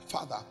 That,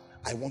 Father,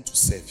 I want to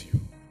serve you.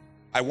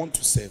 I want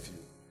to serve you.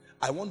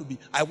 I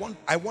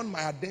want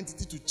my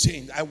identity to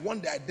change. I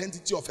want the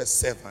identity of a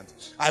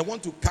servant. I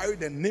want to carry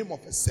the name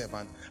of a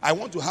servant. I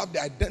want to have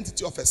the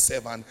identity of a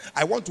servant.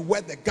 I want to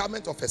wear the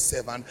garment of a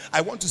servant.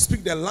 I want to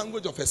speak the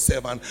language of a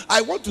servant.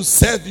 I want to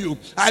serve you.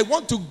 I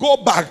want to go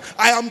back.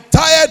 I am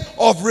tired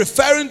of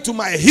referring to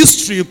my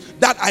history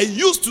that I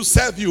used to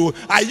serve you.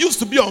 I used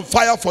to be on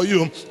fire for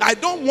you. I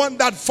don't want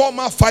that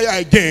former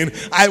fire again.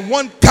 I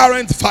want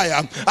current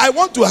fire. I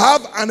want to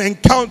have an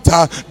encounter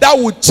that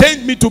would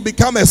change me to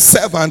become a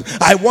servant.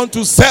 I want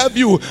to serve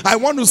you. I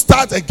want to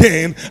start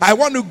again. I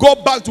want to go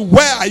back to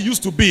where I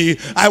used to be.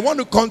 I want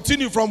to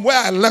continue from where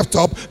I left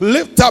up.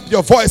 Lift up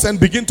your voice and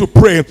begin to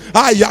pray.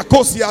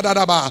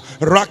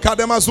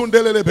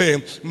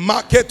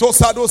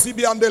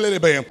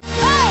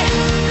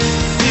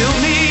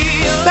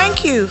 Thank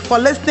Thank you for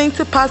listening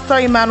to Pastor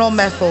Emmanuel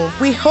Meffel.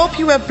 We hope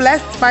you were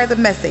blessed by the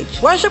message.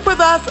 Worship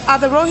with us at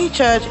the Rohi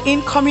Church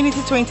in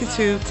Community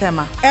 22,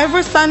 Tema.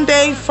 Every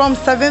Sunday from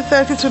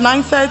 7:30 to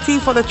 9:30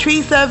 for the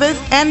tree service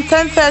and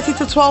 10:30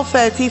 to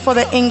 12:30 for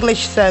the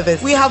English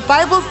service. We have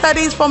Bible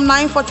studies from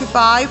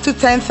 9:45 to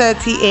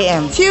 10:30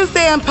 a.m.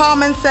 Tuesday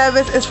Empowerment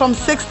service is from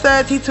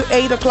 6:30 to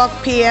 8 o'clock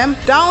p.m.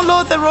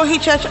 Download the Rohi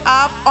Church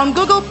app on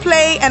Google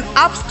Play and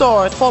App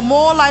Store for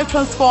more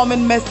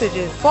life-transforming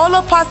messages.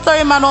 Follow Pastor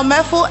Emmanuel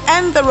Meffel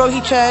and the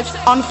Rohi Church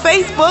on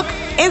Facebook,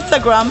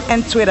 Instagram,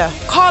 and Twitter.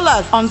 Call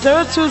us on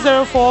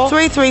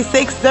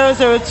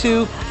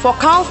 0204-336-002 for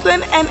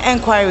counseling and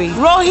enquiry.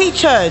 Rohi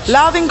Church,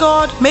 loving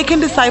God, making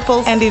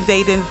disciples, and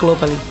invading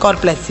globally.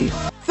 God bless you.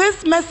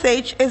 This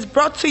message is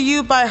brought to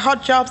you by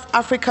Hot Jobs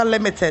Africa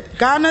Limited,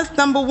 Ghana's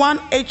 #1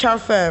 HR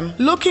firm.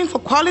 Looking for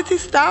quality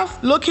staff?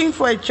 Looking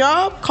for a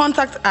job?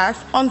 Contact us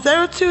on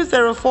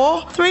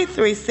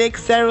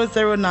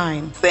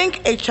 0204-336-009.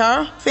 Think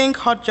HR, think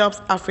Hot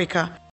Jobs Africa.